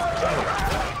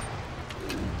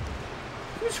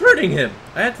 Who's hurting him?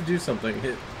 I had to do something.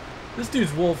 This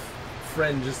dude's wolf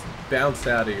friend just bounced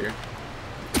out of here.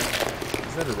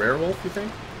 Is that a rare wolf, you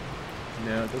think?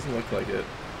 No, it doesn't look like it.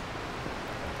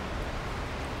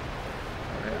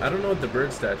 Alright, I don't know what the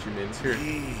bird statue means. Here,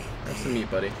 have some meat,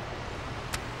 buddy.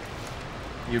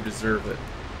 You deserve it.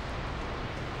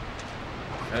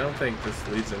 I don't think this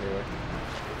leads anywhere.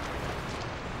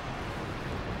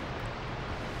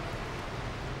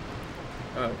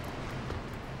 Oh.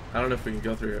 I don't know if we can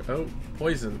go through here. Oh,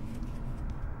 poison.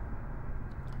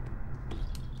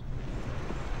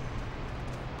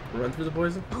 Run through the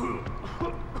poison?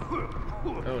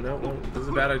 Oh no, this is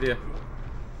a bad idea.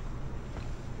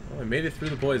 Oh, I made it through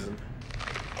the poison.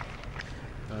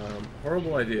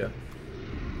 Horrible idea.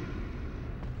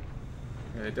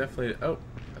 Yeah, I definitely... Oh,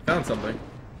 I found something.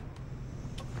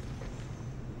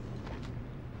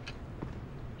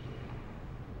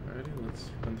 Alrighty, let's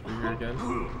run through here again.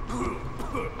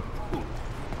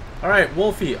 Alright,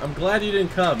 Wolfie, I'm glad you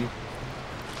didn't come.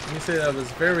 Let me say that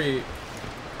was very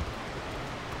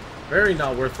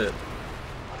not worth it.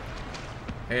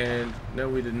 And no,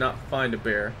 we did not find a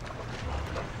bear.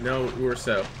 No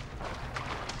Urso.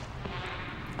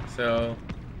 So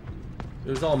it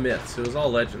was all myths. It was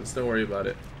all legends. Don't worry about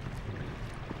it.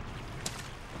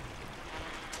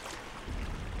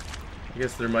 I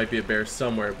guess there might be a bear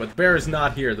somewhere, but the bear is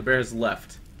not here. The bear has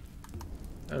left.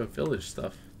 Oh, village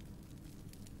stuff.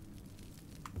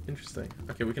 Interesting.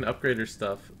 Okay, we can upgrade our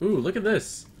stuff. Ooh, look at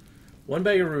this. 1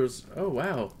 bag of roos. Oh,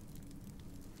 wow.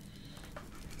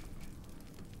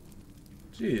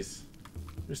 Jeez.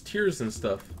 There's tiers and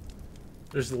stuff.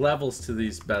 There's levels to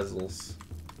these bezels.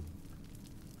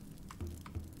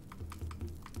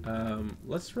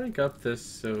 Let's rank up this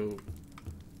so...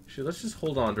 Actually, let's just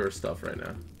hold on to our stuff right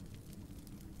now.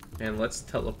 And let's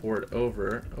teleport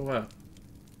over. Oh, wow.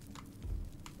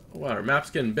 Oh, wow, our map's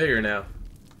getting bigger now.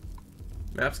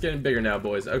 Map's getting bigger now,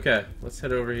 boys. Okay, let's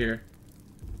head over here.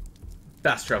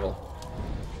 Fast travel.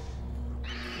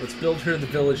 Let's build her the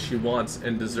village she wants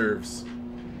and deserves.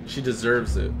 She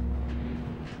deserves it.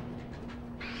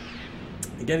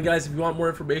 Again, guys, if you want more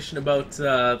information about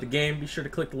the game, be sure to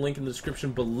click the link in the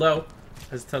description below. It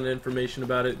has a ton of information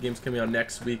about it. The game's coming out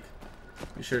next week.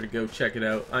 Be sure to go check it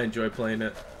out. I enjoy playing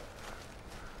it.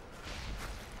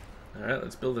 Alright,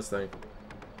 let's build this thing.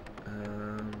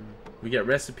 We get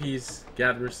recipes,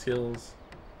 gather skills,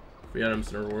 free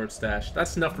items, and a reward stash.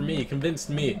 That's enough for me. You convinced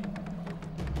me.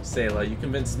 Sayla, you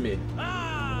convinced me.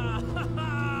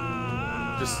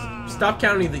 Just stop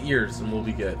counting the ears and we'll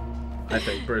be good. I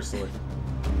think, personally.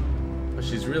 But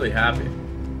she's really happy.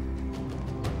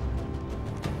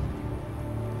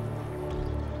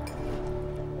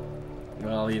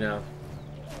 Well, you know,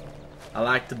 I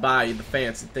like to buy you the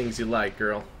fancy things you like,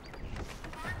 girl.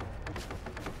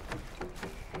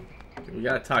 Okay, we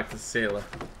gotta talk to Sailor.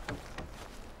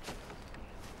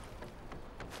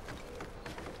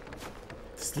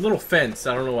 This little fence,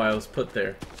 I don't know why it was put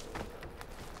there.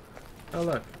 Oh,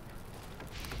 look.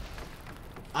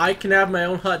 I can have my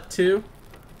own hut, too?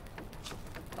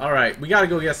 Alright, we gotta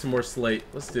go get some more slate.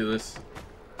 Let's do this.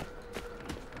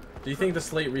 Do you think the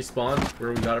slate respawned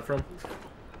where we got it from?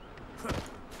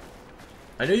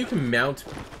 I know you can mount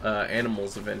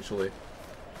animals eventually,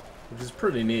 which is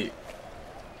pretty neat.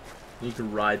 You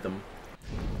can ride them.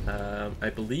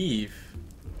 I believe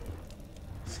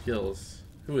skills.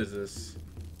 Who is this?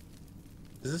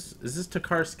 Is this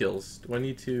Takar skills? Do I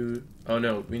need to? Oh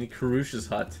no, we need Karush's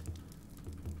hut.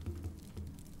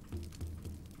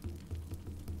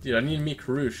 Dude, I need to meet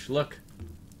Karush. Look.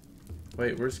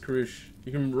 Wait, where's Karush?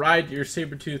 You can ride your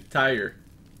saber-toothed tiger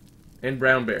and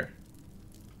brown bear.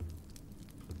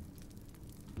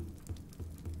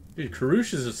 Dude,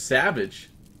 Karush is a savage.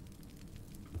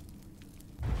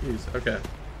 Jeez, okay.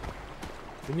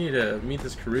 We need to meet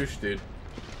this Karush, dude.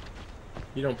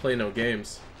 You don't play no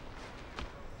games.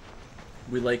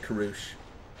 We like Karush.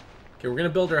 Okay, we're gonna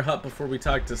build our hut before we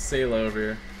talk to Sayla over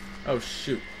here. Oh,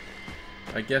 shoot.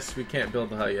 I guess we can't build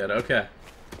the hut yet. Okay.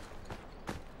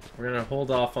 We're gonna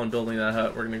hold off on building that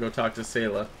hut. We're gonna go talk to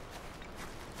Sayla.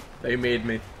 They made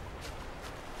me.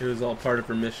 It was all part of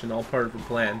her mission, all part of her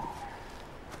plan.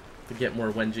 To get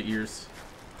more Wenja ears.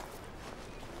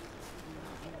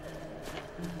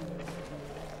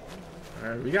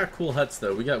 Alright, we got cool huts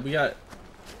though. We got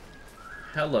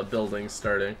hella buildings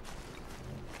starting.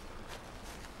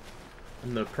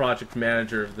 I'm the project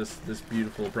manager of this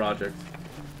beautiful project.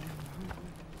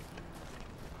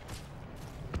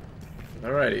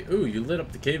 Alrighty. Ooh, you lit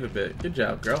up the cave a bit. Good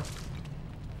job, girl.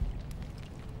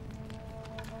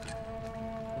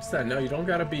 What's that? No, you don't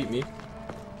gotta beat me.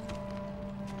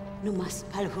 Numas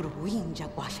palhur winja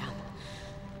guasham.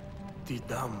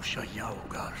 Tidam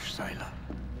shayaugar saila.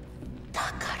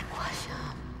 Takar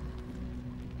guasham.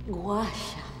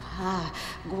 Guasham ha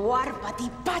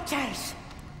guarpati pachars.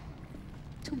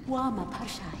 Tuwama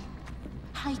parshai.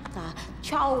 Haita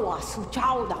chawa su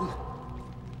chawdam.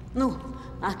 Nu,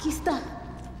 akista.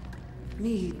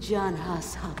 Ni jan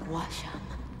has ha guasham.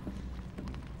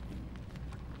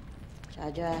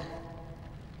 Chaja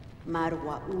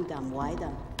marwa udam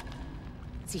waidam.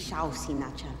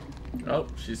 Oh,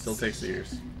 she still takes the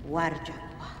ears.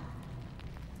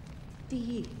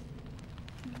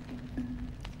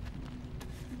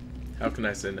 How can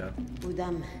I say no?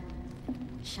 Udam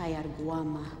shayar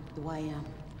guama dwayam.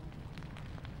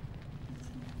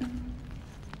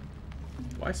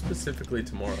 Why specifically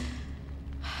tomorrow?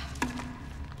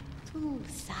 Tu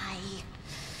sai.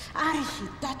 Arshi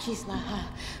touches laha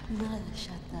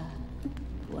malshata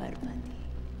warbati.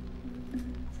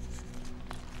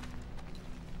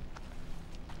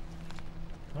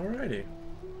 Alrighty.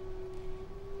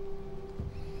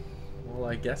 Well,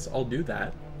 I guess I'll do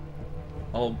that.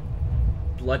 I'll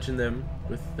bludgeon them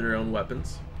with their own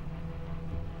weapons.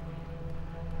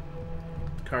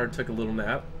 Card took a little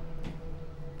nap.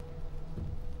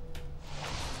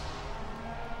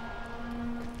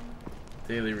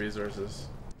 Daily resources.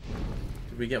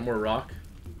 Did we get more rock?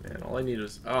 Man, all I need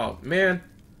is... Oh, man!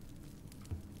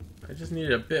 I just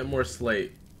needed a bit more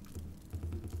slate.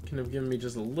 Can have given me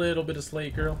just a little bit of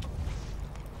slate, girl.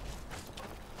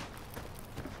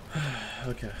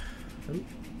 Okay. Ooh.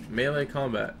 Melee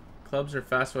combat. Clubs are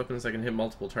fast weapons that can hit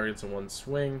multiple targets in one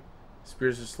swing.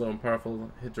 Spears are slow and powerful.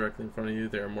 Hit directly in front of you.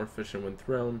 They are more efficient when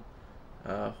thrown.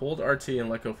 Hold RT and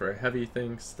let go for a heavy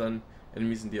thing. Stun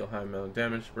enemies and deal high amount of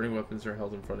damage. Burning weapons are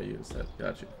held in front of you instead.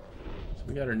 Got you. So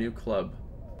we got our new club.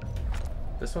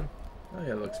 This one? Oh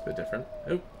yeah, it looks a bit different.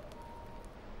 Oop.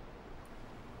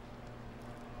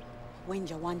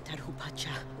 Wenja wantar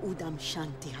hupacha udam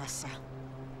shanti hasa.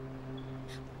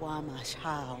 Wamash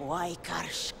ha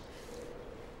waikarsh.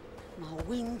 Ma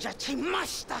winja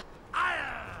chimashta.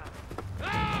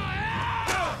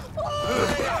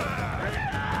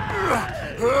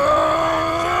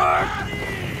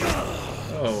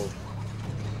 Oh.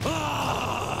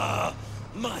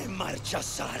 My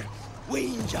marchasar,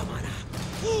 winjamana,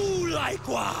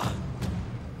 ulaikwa,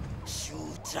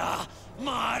 shuta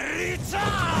maritza.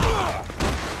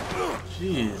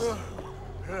 Jeez.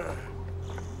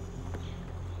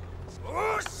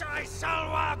 Usai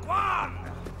salwa kwan.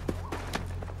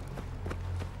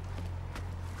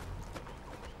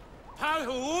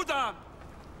 Palhu udam.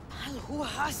 Palhu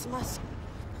hasmas.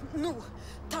 Nu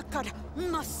takar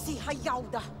masi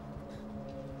hayauda.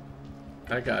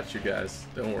 I got you guys.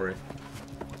 Don't worry.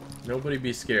 Nobody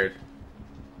be scared.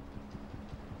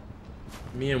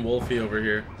 Me and Wolfie over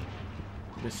here.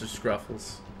 Mr.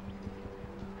 Scruffles.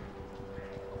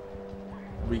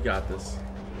 We got this.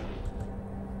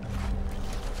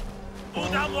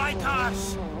 Udam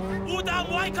Wikers! Udam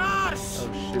Wikers!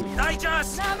 Oh shoot.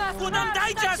 Digest! Udam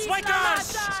Digest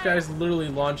Wikers! This guy's literally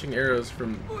launching arrows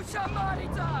from...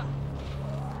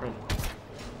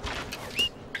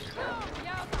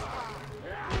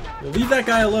 Yo, leave that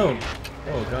guy alone!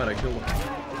 Oh god, I killed him.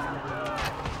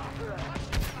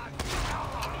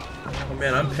 Oh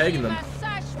man, I'm pegging them.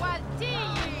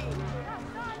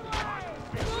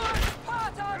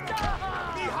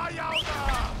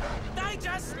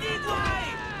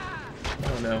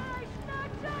 Oh no.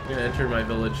 I'm gonna enter my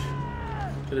village.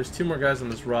 Okay, there's 2 more guys on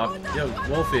this rock. Yo,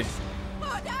 Wolfie.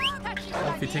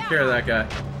 Wolfie, take care of that guy.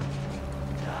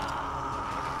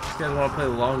 These guys wanna play a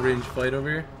long range fight over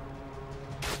here?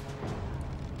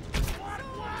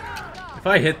 If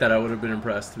I hit that, I would have been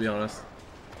impressed, to be honest.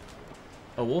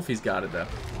 Oh, Wolfie's got it though.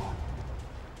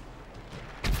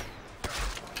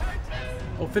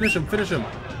 Oh, finish him, finish him,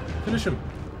 finish him.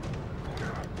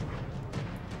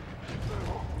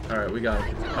 Alright, we got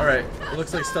him. Alright, it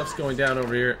looks like stuff's going down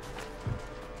over here.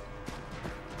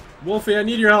 Wolfie, I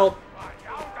need your help.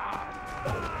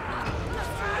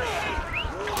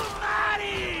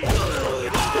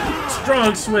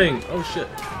 Strong swing. Oh shit.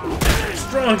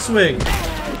 Strong swing.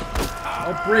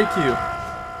 I'll break you.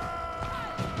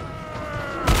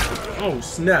 Oh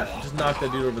snap. Just knocked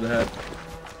that dude over the head.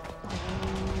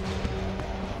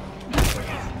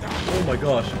 Oh my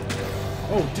gosh.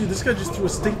 Oh dude, this guy just threw a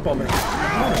stink bomb at me.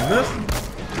 What a mess.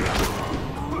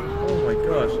 Oh my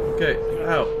gosh. Okay,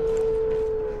 ow.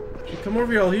 Hey, come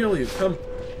over here, I'll heal you. Come.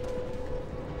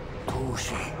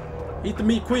 Eat the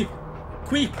meat, quick.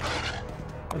 Quick.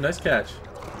 Oh, nice catch.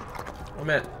 Oh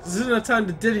man, this isn't a time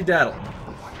to diddy daddle.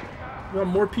 We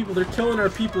want more people. They're killing our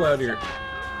people out here.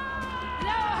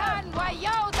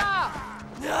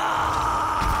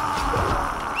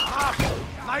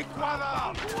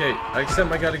 Okay, I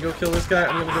accept I gotta go kill this guy.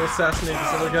 I'm gonna go assassinate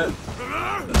this other guy.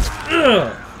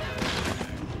 Ugh.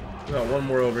 We got one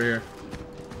more over here.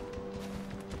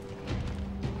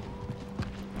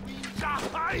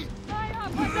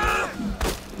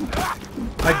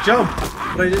 I jumped,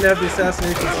 but I didn't have the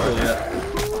assassination skill yet.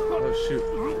 Oh shoot.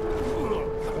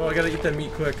 Oh, I gotta eat that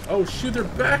meat quick. Oh shoot, they're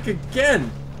back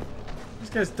again! These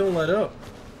guys don't let up.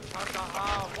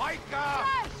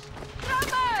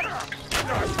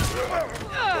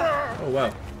 Oh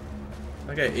wow.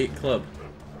 I got 8 club.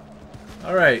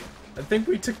 Alright, I think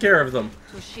we took care of them.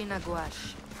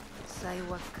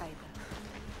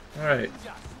 Alright.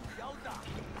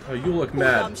 Oh, you look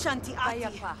mad. I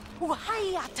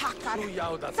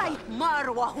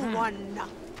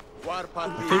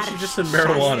think she just said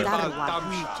marijuana.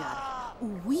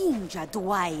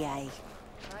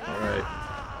 Alright.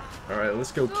 Alright,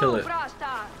 let's go kill it.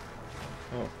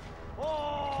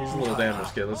 Oh. He's a little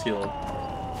damaged. Okay, let's heal him.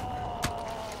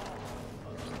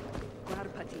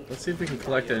 Let's see if we can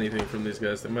collect anything from these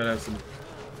guys. They might have some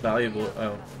valuable...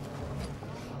 Oh.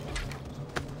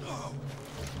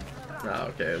 Ah,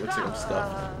 okay, it looks like I'm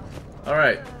stuck.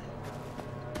 Alright.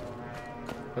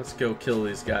 Let's go kill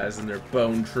these guys and their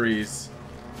bone trees.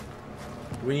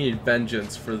 We need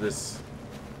vengeance for this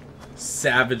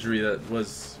savagery that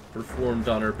was performed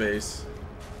on our base.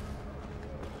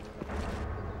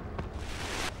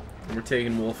 And we're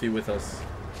taking Wolfie with us.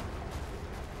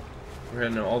 We're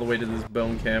heading all the way to this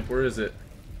bone camp. Where is it?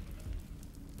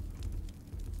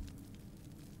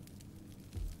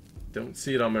 Don't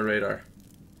see it on my radar.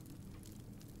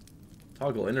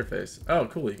 Toggle interface. Oh,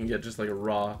 cool. You can get just like a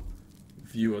raw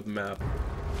view of the map.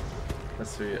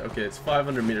 Let's see. Okay, it's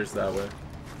 500 meters that way.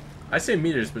 I say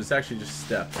meters, but it's actually just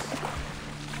steps.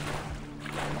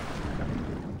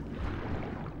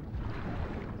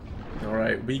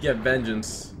 Alright, we get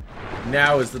vengeance.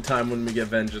 Now is the time when we get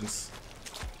vengeance.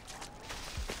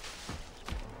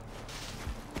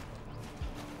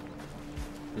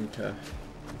 Okay.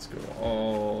 Let's go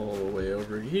all the way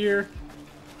over here.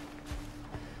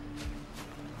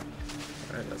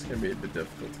 Alright, that's going to be a bit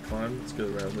difficult to climb. Let's go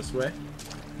around this way.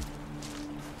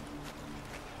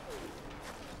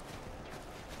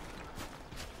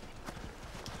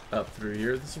 Up through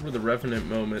here. This is where the Revenant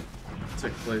moment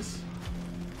took place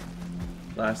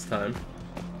last time.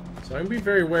 So I'm going to be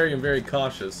very wary and very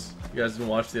cautious. You guys didn't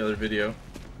watch the other video.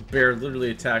 The bear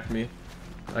literally attacked me.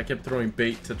 I kept throwing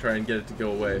bait to try and get it to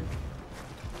go away.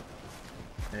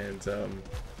 And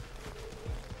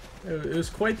it was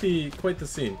quite the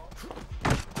scene.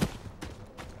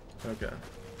 Okay,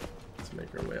 let's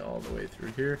make our way all the way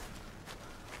through here.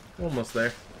 Almost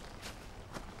there.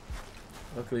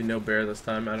 Luckily no bear this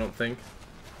time, I don't think.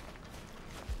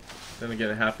 Then again,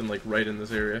 it happened like right in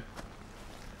this area.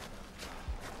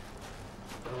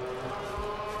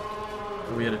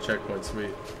 Oh, we had a checkpoint, sweet.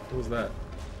 What was that?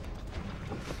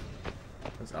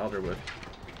 That's Alderwood.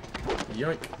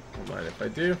 Yoink. Don't mind if I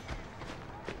do.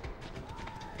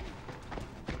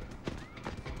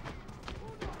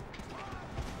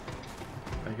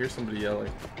 I hear somebody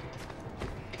yelling.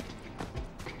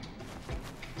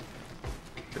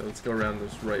 Okay, let's go around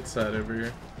this right side over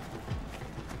here.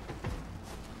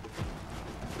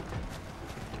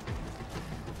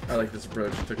 I like this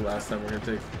approach we took last time. We're gonna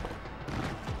take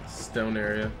stone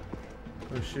area.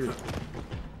 Oh shoot.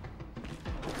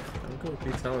 Don't go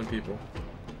be telling people.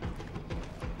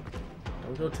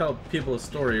 Don't go tell people a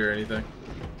story or anything.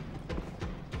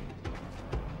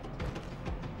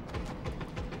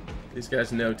 These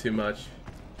guys know too much.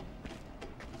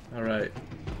 Alright.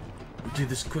 We do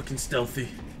this quick and stealthy.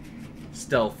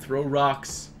 Stealth. Throw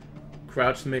rocks.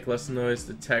 Crouch to make less noise.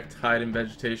 Detect. Hide in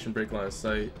vegetation. Break line of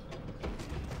sight.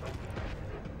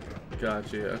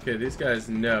 Gotcha. Okay, these guys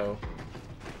know.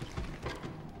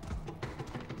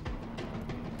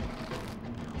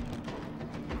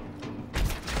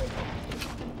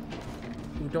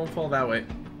 Ooh, don't fall that way.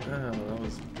 Oh, that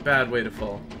was a bad way to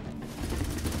fall.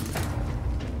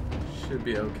 Should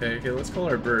be okay. Okay, let's call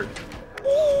our bird.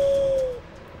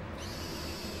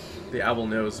 The owl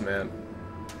knows, man.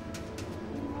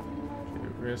 Okay,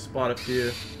 we're gonna spot a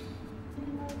few.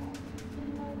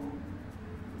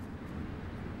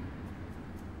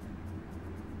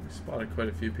 We spotted quite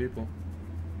a few people.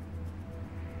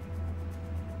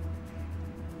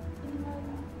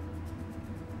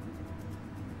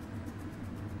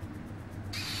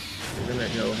 We're gonna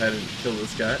go ahead and kill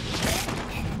this guy.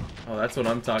 Oh, that's what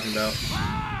I'm talking about.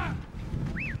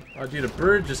 Oh, dude, a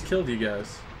bird just killed you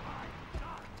guys.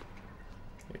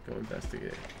 Okay, go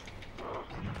investigate.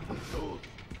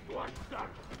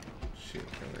 Shoot,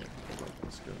 come here.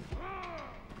 Let's go.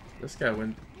 This guy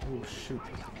went. Oh, shoot.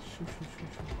 Shoot.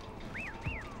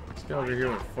 Let's go over here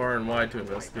went far and wide to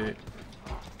investigate.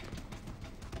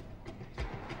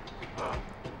 Oh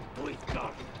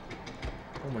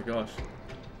my gosh.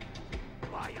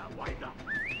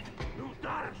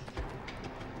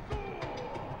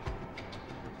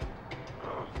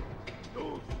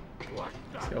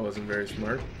 This guy wasn't very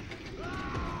smart.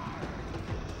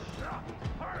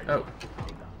 Oh.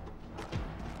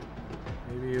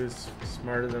 Maybe he was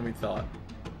smarter than we thought.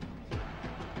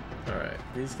 Alright,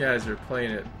 these guys are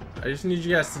playing it. I just need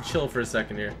you guys to chill for a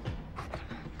second here.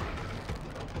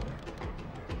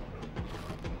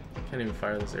 Can't even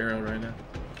fire this arrow right now.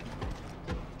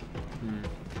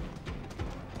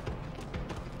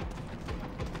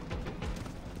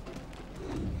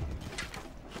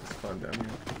 It's fun down here.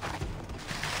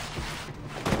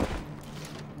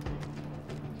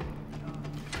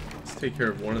 Let's take care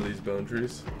of one of these bone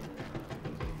trees.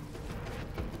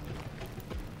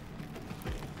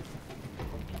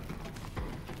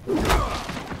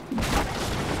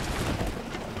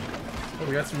 Oh,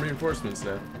 we got some reinforcements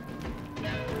now.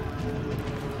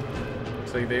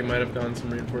 Looks like they might have gotten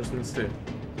some reinforcements too.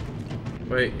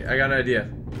 Wait, I got an idea.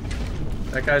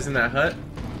 That guy's in that hut.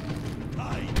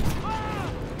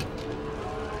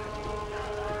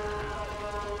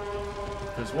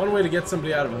 There's one way to get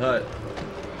somebody out of a hut.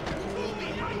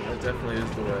 That definitely is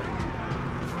the way.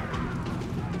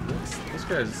 This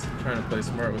guy's trying to play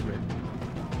smart with me.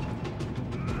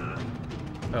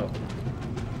 Oh.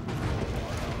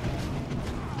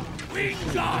 We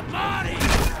got money!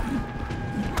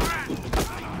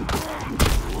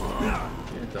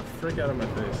 Get the frick out of my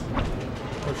face.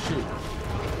 Oh shoot.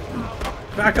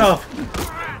 Back off!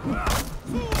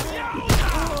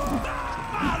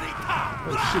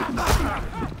 Oh shoot.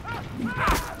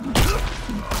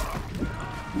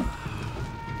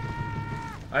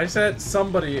 I set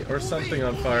somebody or something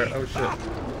on fire. Oh shit.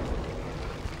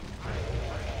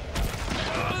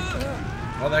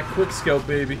 Oh, that quick scope,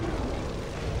 baby.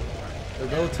 A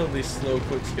relatively slow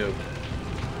quick scope.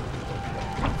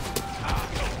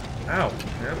 Ow,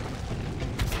 man.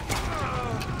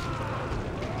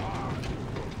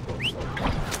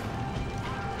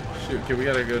 Shoot, okay, we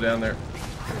gotta go down there.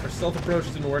 Our stealth approach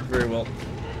didn't work very well.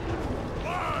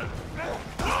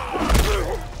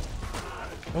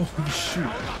 Oh, shoot.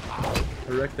 I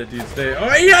wrecked that dude's day.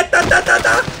 Oh, yeah! Da, da, da,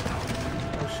 da.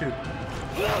 Oh, shoot.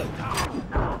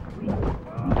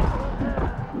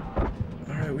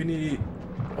 Alright, we need...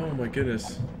 Oh my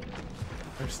goodness.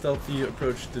 Our stealthy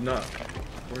approach did not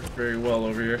work very well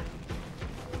over here.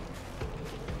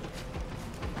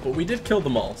 But we did kill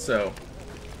them all, so...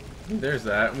 There's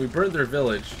that. We burned their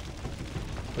village.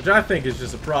 Which I think is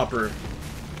just a proper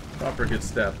Proper good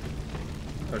step.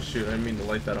 Oh shoot, I didn't mean to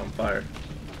light that on fire.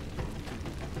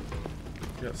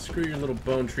 Yeah, screw your little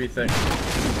bone tree thing.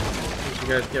 What you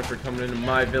guys get for coming into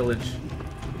my village.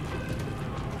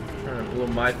 Trying to blow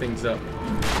my things up.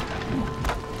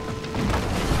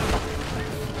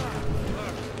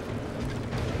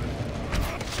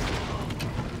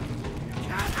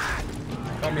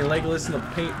 Call me Legolas in the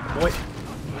paint, boy.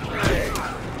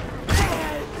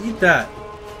 Eat that.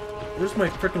 Where's my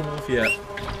frickin' wolfie at?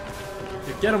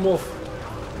 Yeah, get him, wolf.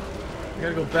 I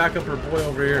gotta go back up her boy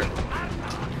over here.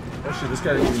 Oh shit, this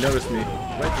guy didn't even notice me.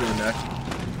 Right through the neck.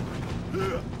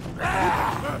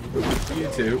 You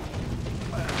too.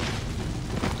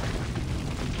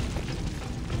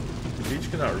 Did each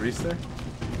cannot reach there?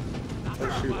 Oh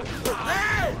shoot.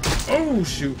 Oh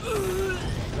shoot.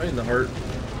 Right in the heart.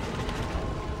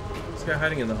 This guy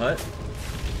hiding in the hut?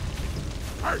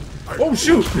 Oh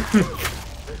shoot!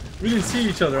 We didn't see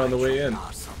each other on the way in.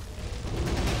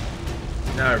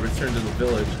 Now I return to the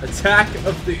village. Attack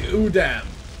of the Udam!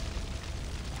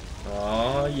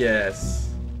 Aw, yes.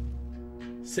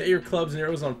 Set your clubs and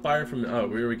arrows on fire from... Oh,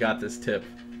 we already got this tip.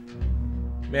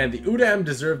 Man, the Udam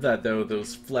deserve that, though.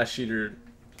 Those flesh-eater,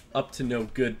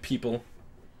 up-to-no-good people.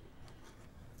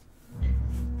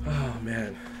 Oh,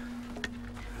 man.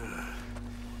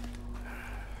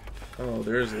 Oh,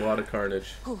 there's a lot of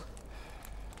carnage.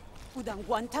 Udang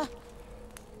guanta?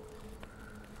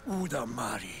 Uda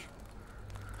Mari.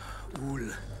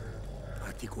 Ul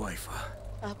Atiguaifa.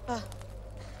 Apa.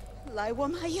 Laiwa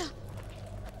Maya.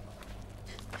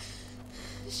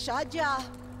 Shaja.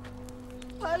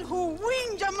 Palhu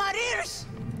Winja Marirs.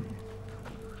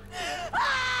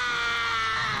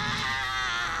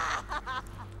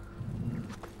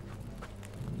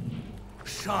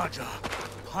 Shaja.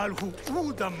 Palhu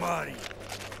Uda Mari.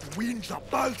 Winja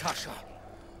Baltasha.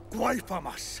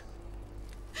 Guaifamas.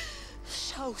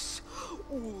 Shaus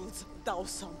Uls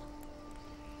Dawsam.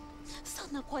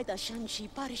 Sana Quaida Shanshi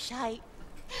Parishai.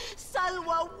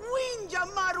 Salwa Winja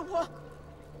Marwa.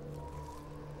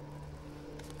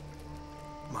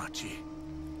 Machi.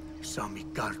 Sami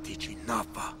Kartichi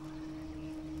Napa.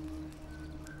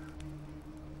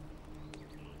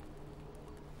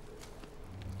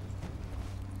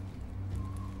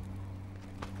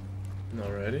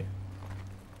 Alrighty.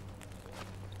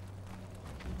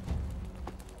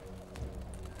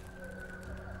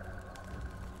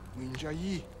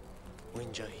 Winjai.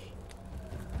 Winjai.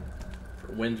 For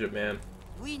Winja, man.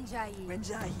 Winjai.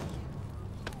 Winjai.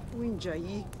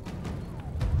 Winjai.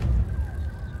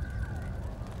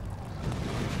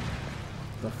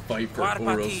 The fight for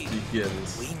Oros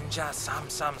begins. Winja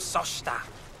Samsam Soshta.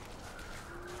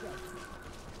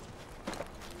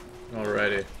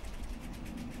 Alrighty.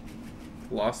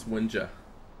 Lost Winja.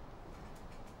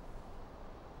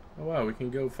 Oh wow, we can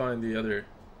go find the other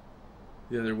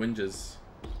Winjas.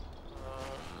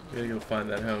 We gotta go find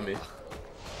that homie.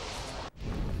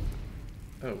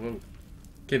 Oh whoa.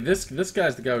 Okay, this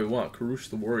guy's the guy we want, Karush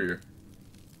the warrior.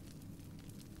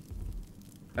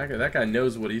 That guy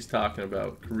knows what he's talking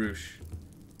about. Karush.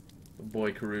 The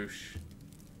boy Karush.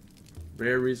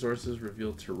 Rare resources,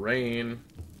 reveal terrain.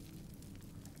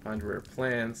 Find rare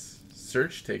plants.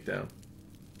 Search takedown.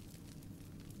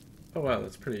 Oh wow,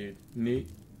 that's pretty neat.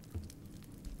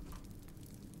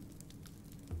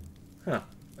 Huh,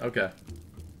 okay.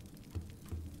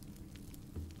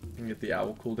 Can get the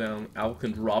owl cooldown. Owl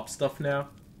can drop stuff now.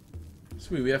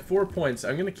 Sweet, we have 4 points.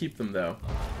 I'm gonna keep them though.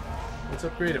 Let's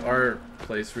upgrade our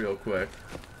place real quick.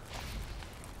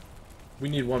 We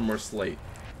need one more slate.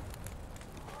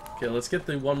 Okay, let's get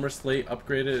the one more slate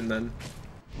upgraded and then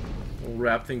we'll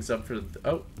wrap things up for the...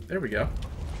 Oh, there we go.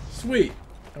 Sweet!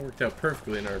 That worked out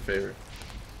perfectly in our favor.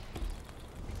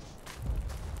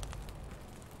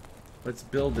 Let's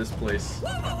build this place.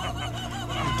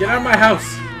 Get out of my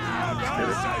house!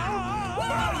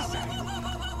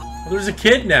 Oh, there's a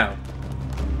kid now!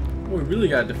 Oh, we really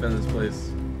gotta defend this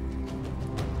place.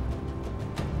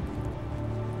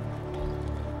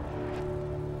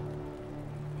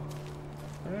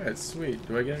 Alright, sweet.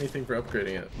 Do I get anything for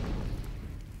upgrading it?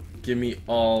 Give me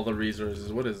all the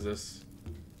resources. What is this?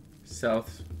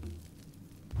 South.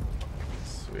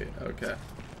 Sweet, okay.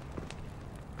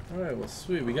 Alright, well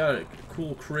sweet. We got a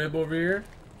cool crib over here.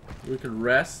 We could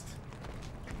rest.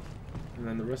 And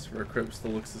then the rest of our crib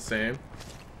still looks the same.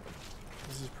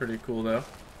 This is pretty cool though.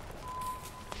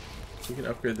 We can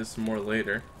upgrade this some more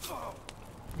later.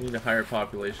 We need a higher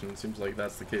population. It seems like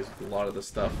that's the case with a lot of the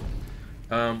stuff.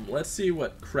 Let's see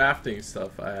what crafting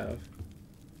stuff I have.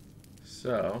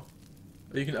 So,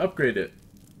 you can upgrade it.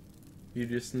 You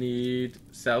just need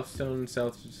southstone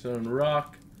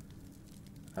rock.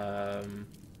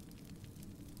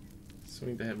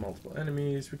 Swing to hit multiple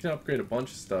enemies. We can upgrade a bunch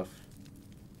of stuff.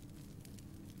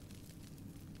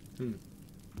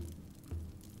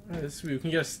 Alright, we can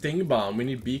get a sting bomb. We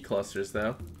need bee clusters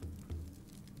though.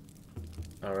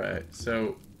 Alright,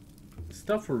 so the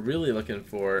stuff we're really looking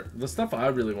for, the stuff I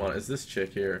really want is this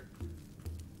chick here.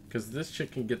 Because this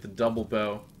chick can get the double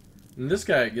bow. And this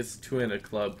guy gets the two-handed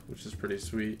club, which is pretty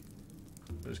sweet.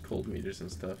 There's cold meters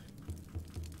and stuff.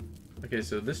 Okay,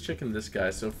 so this chick and this guy.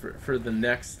 So for the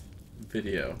next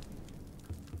video,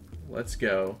 let's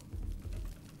go.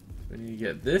 We need to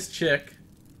get this chick,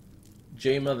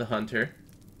 Jaima the Hunter.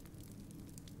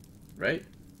 Right?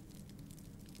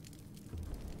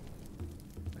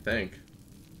 I think.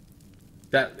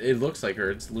 That, it looks like her.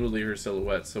 It's literally her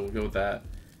silhouette, so we'll go with that.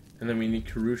 And then we need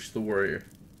Karush the Warrior.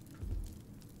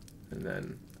 And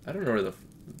then, I don't know where the...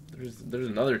 There's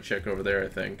another chick over there, I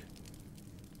think.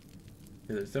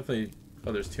 Yeah, there's definitely...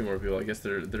 Oh, there's two more people. I guess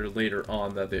they're later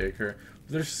on that they occur.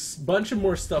 There's a bunch of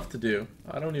more stuff to do.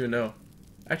 I don't even know.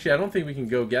 Actually, I don't think we can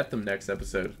go get them next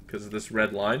episode because of this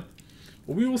red line.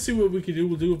 But we will see what we can do.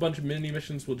 We'll do a bunch of mini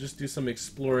missions. We'll just do some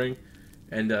exploring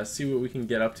and see what we can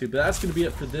get up to. But that's going to be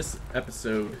it for this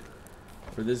episode,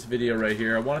 for this video right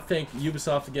here. I want to thank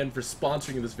Ubisoft again for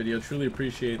sponsoring this video. Truly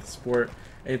appreciate the support.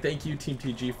 And thank you, Team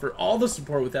TG, for all the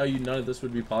support. Without you, none of this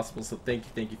would be possible. So thank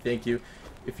you, thank you, thank you.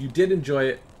 If you did enjoy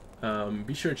it,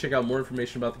 be sure to check out more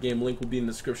information about the game. Link will be in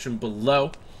the description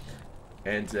below.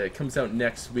 And it comes out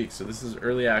next week. So this is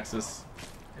early access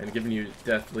and giving you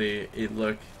definitely a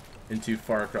look into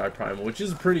Far Cry Primal, which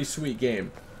is a pretty sweet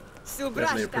game.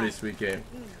 Definitely a pretty sweet game.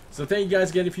 So thank you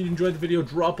guys again. If you enjoyed the video,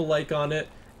 drop a like on it.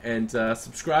 And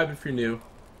subscribe if you're new.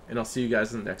 And I'll see you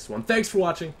guys in the next one. Thanks for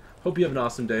watching. Hope you have an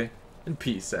awesome day. And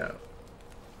peace out.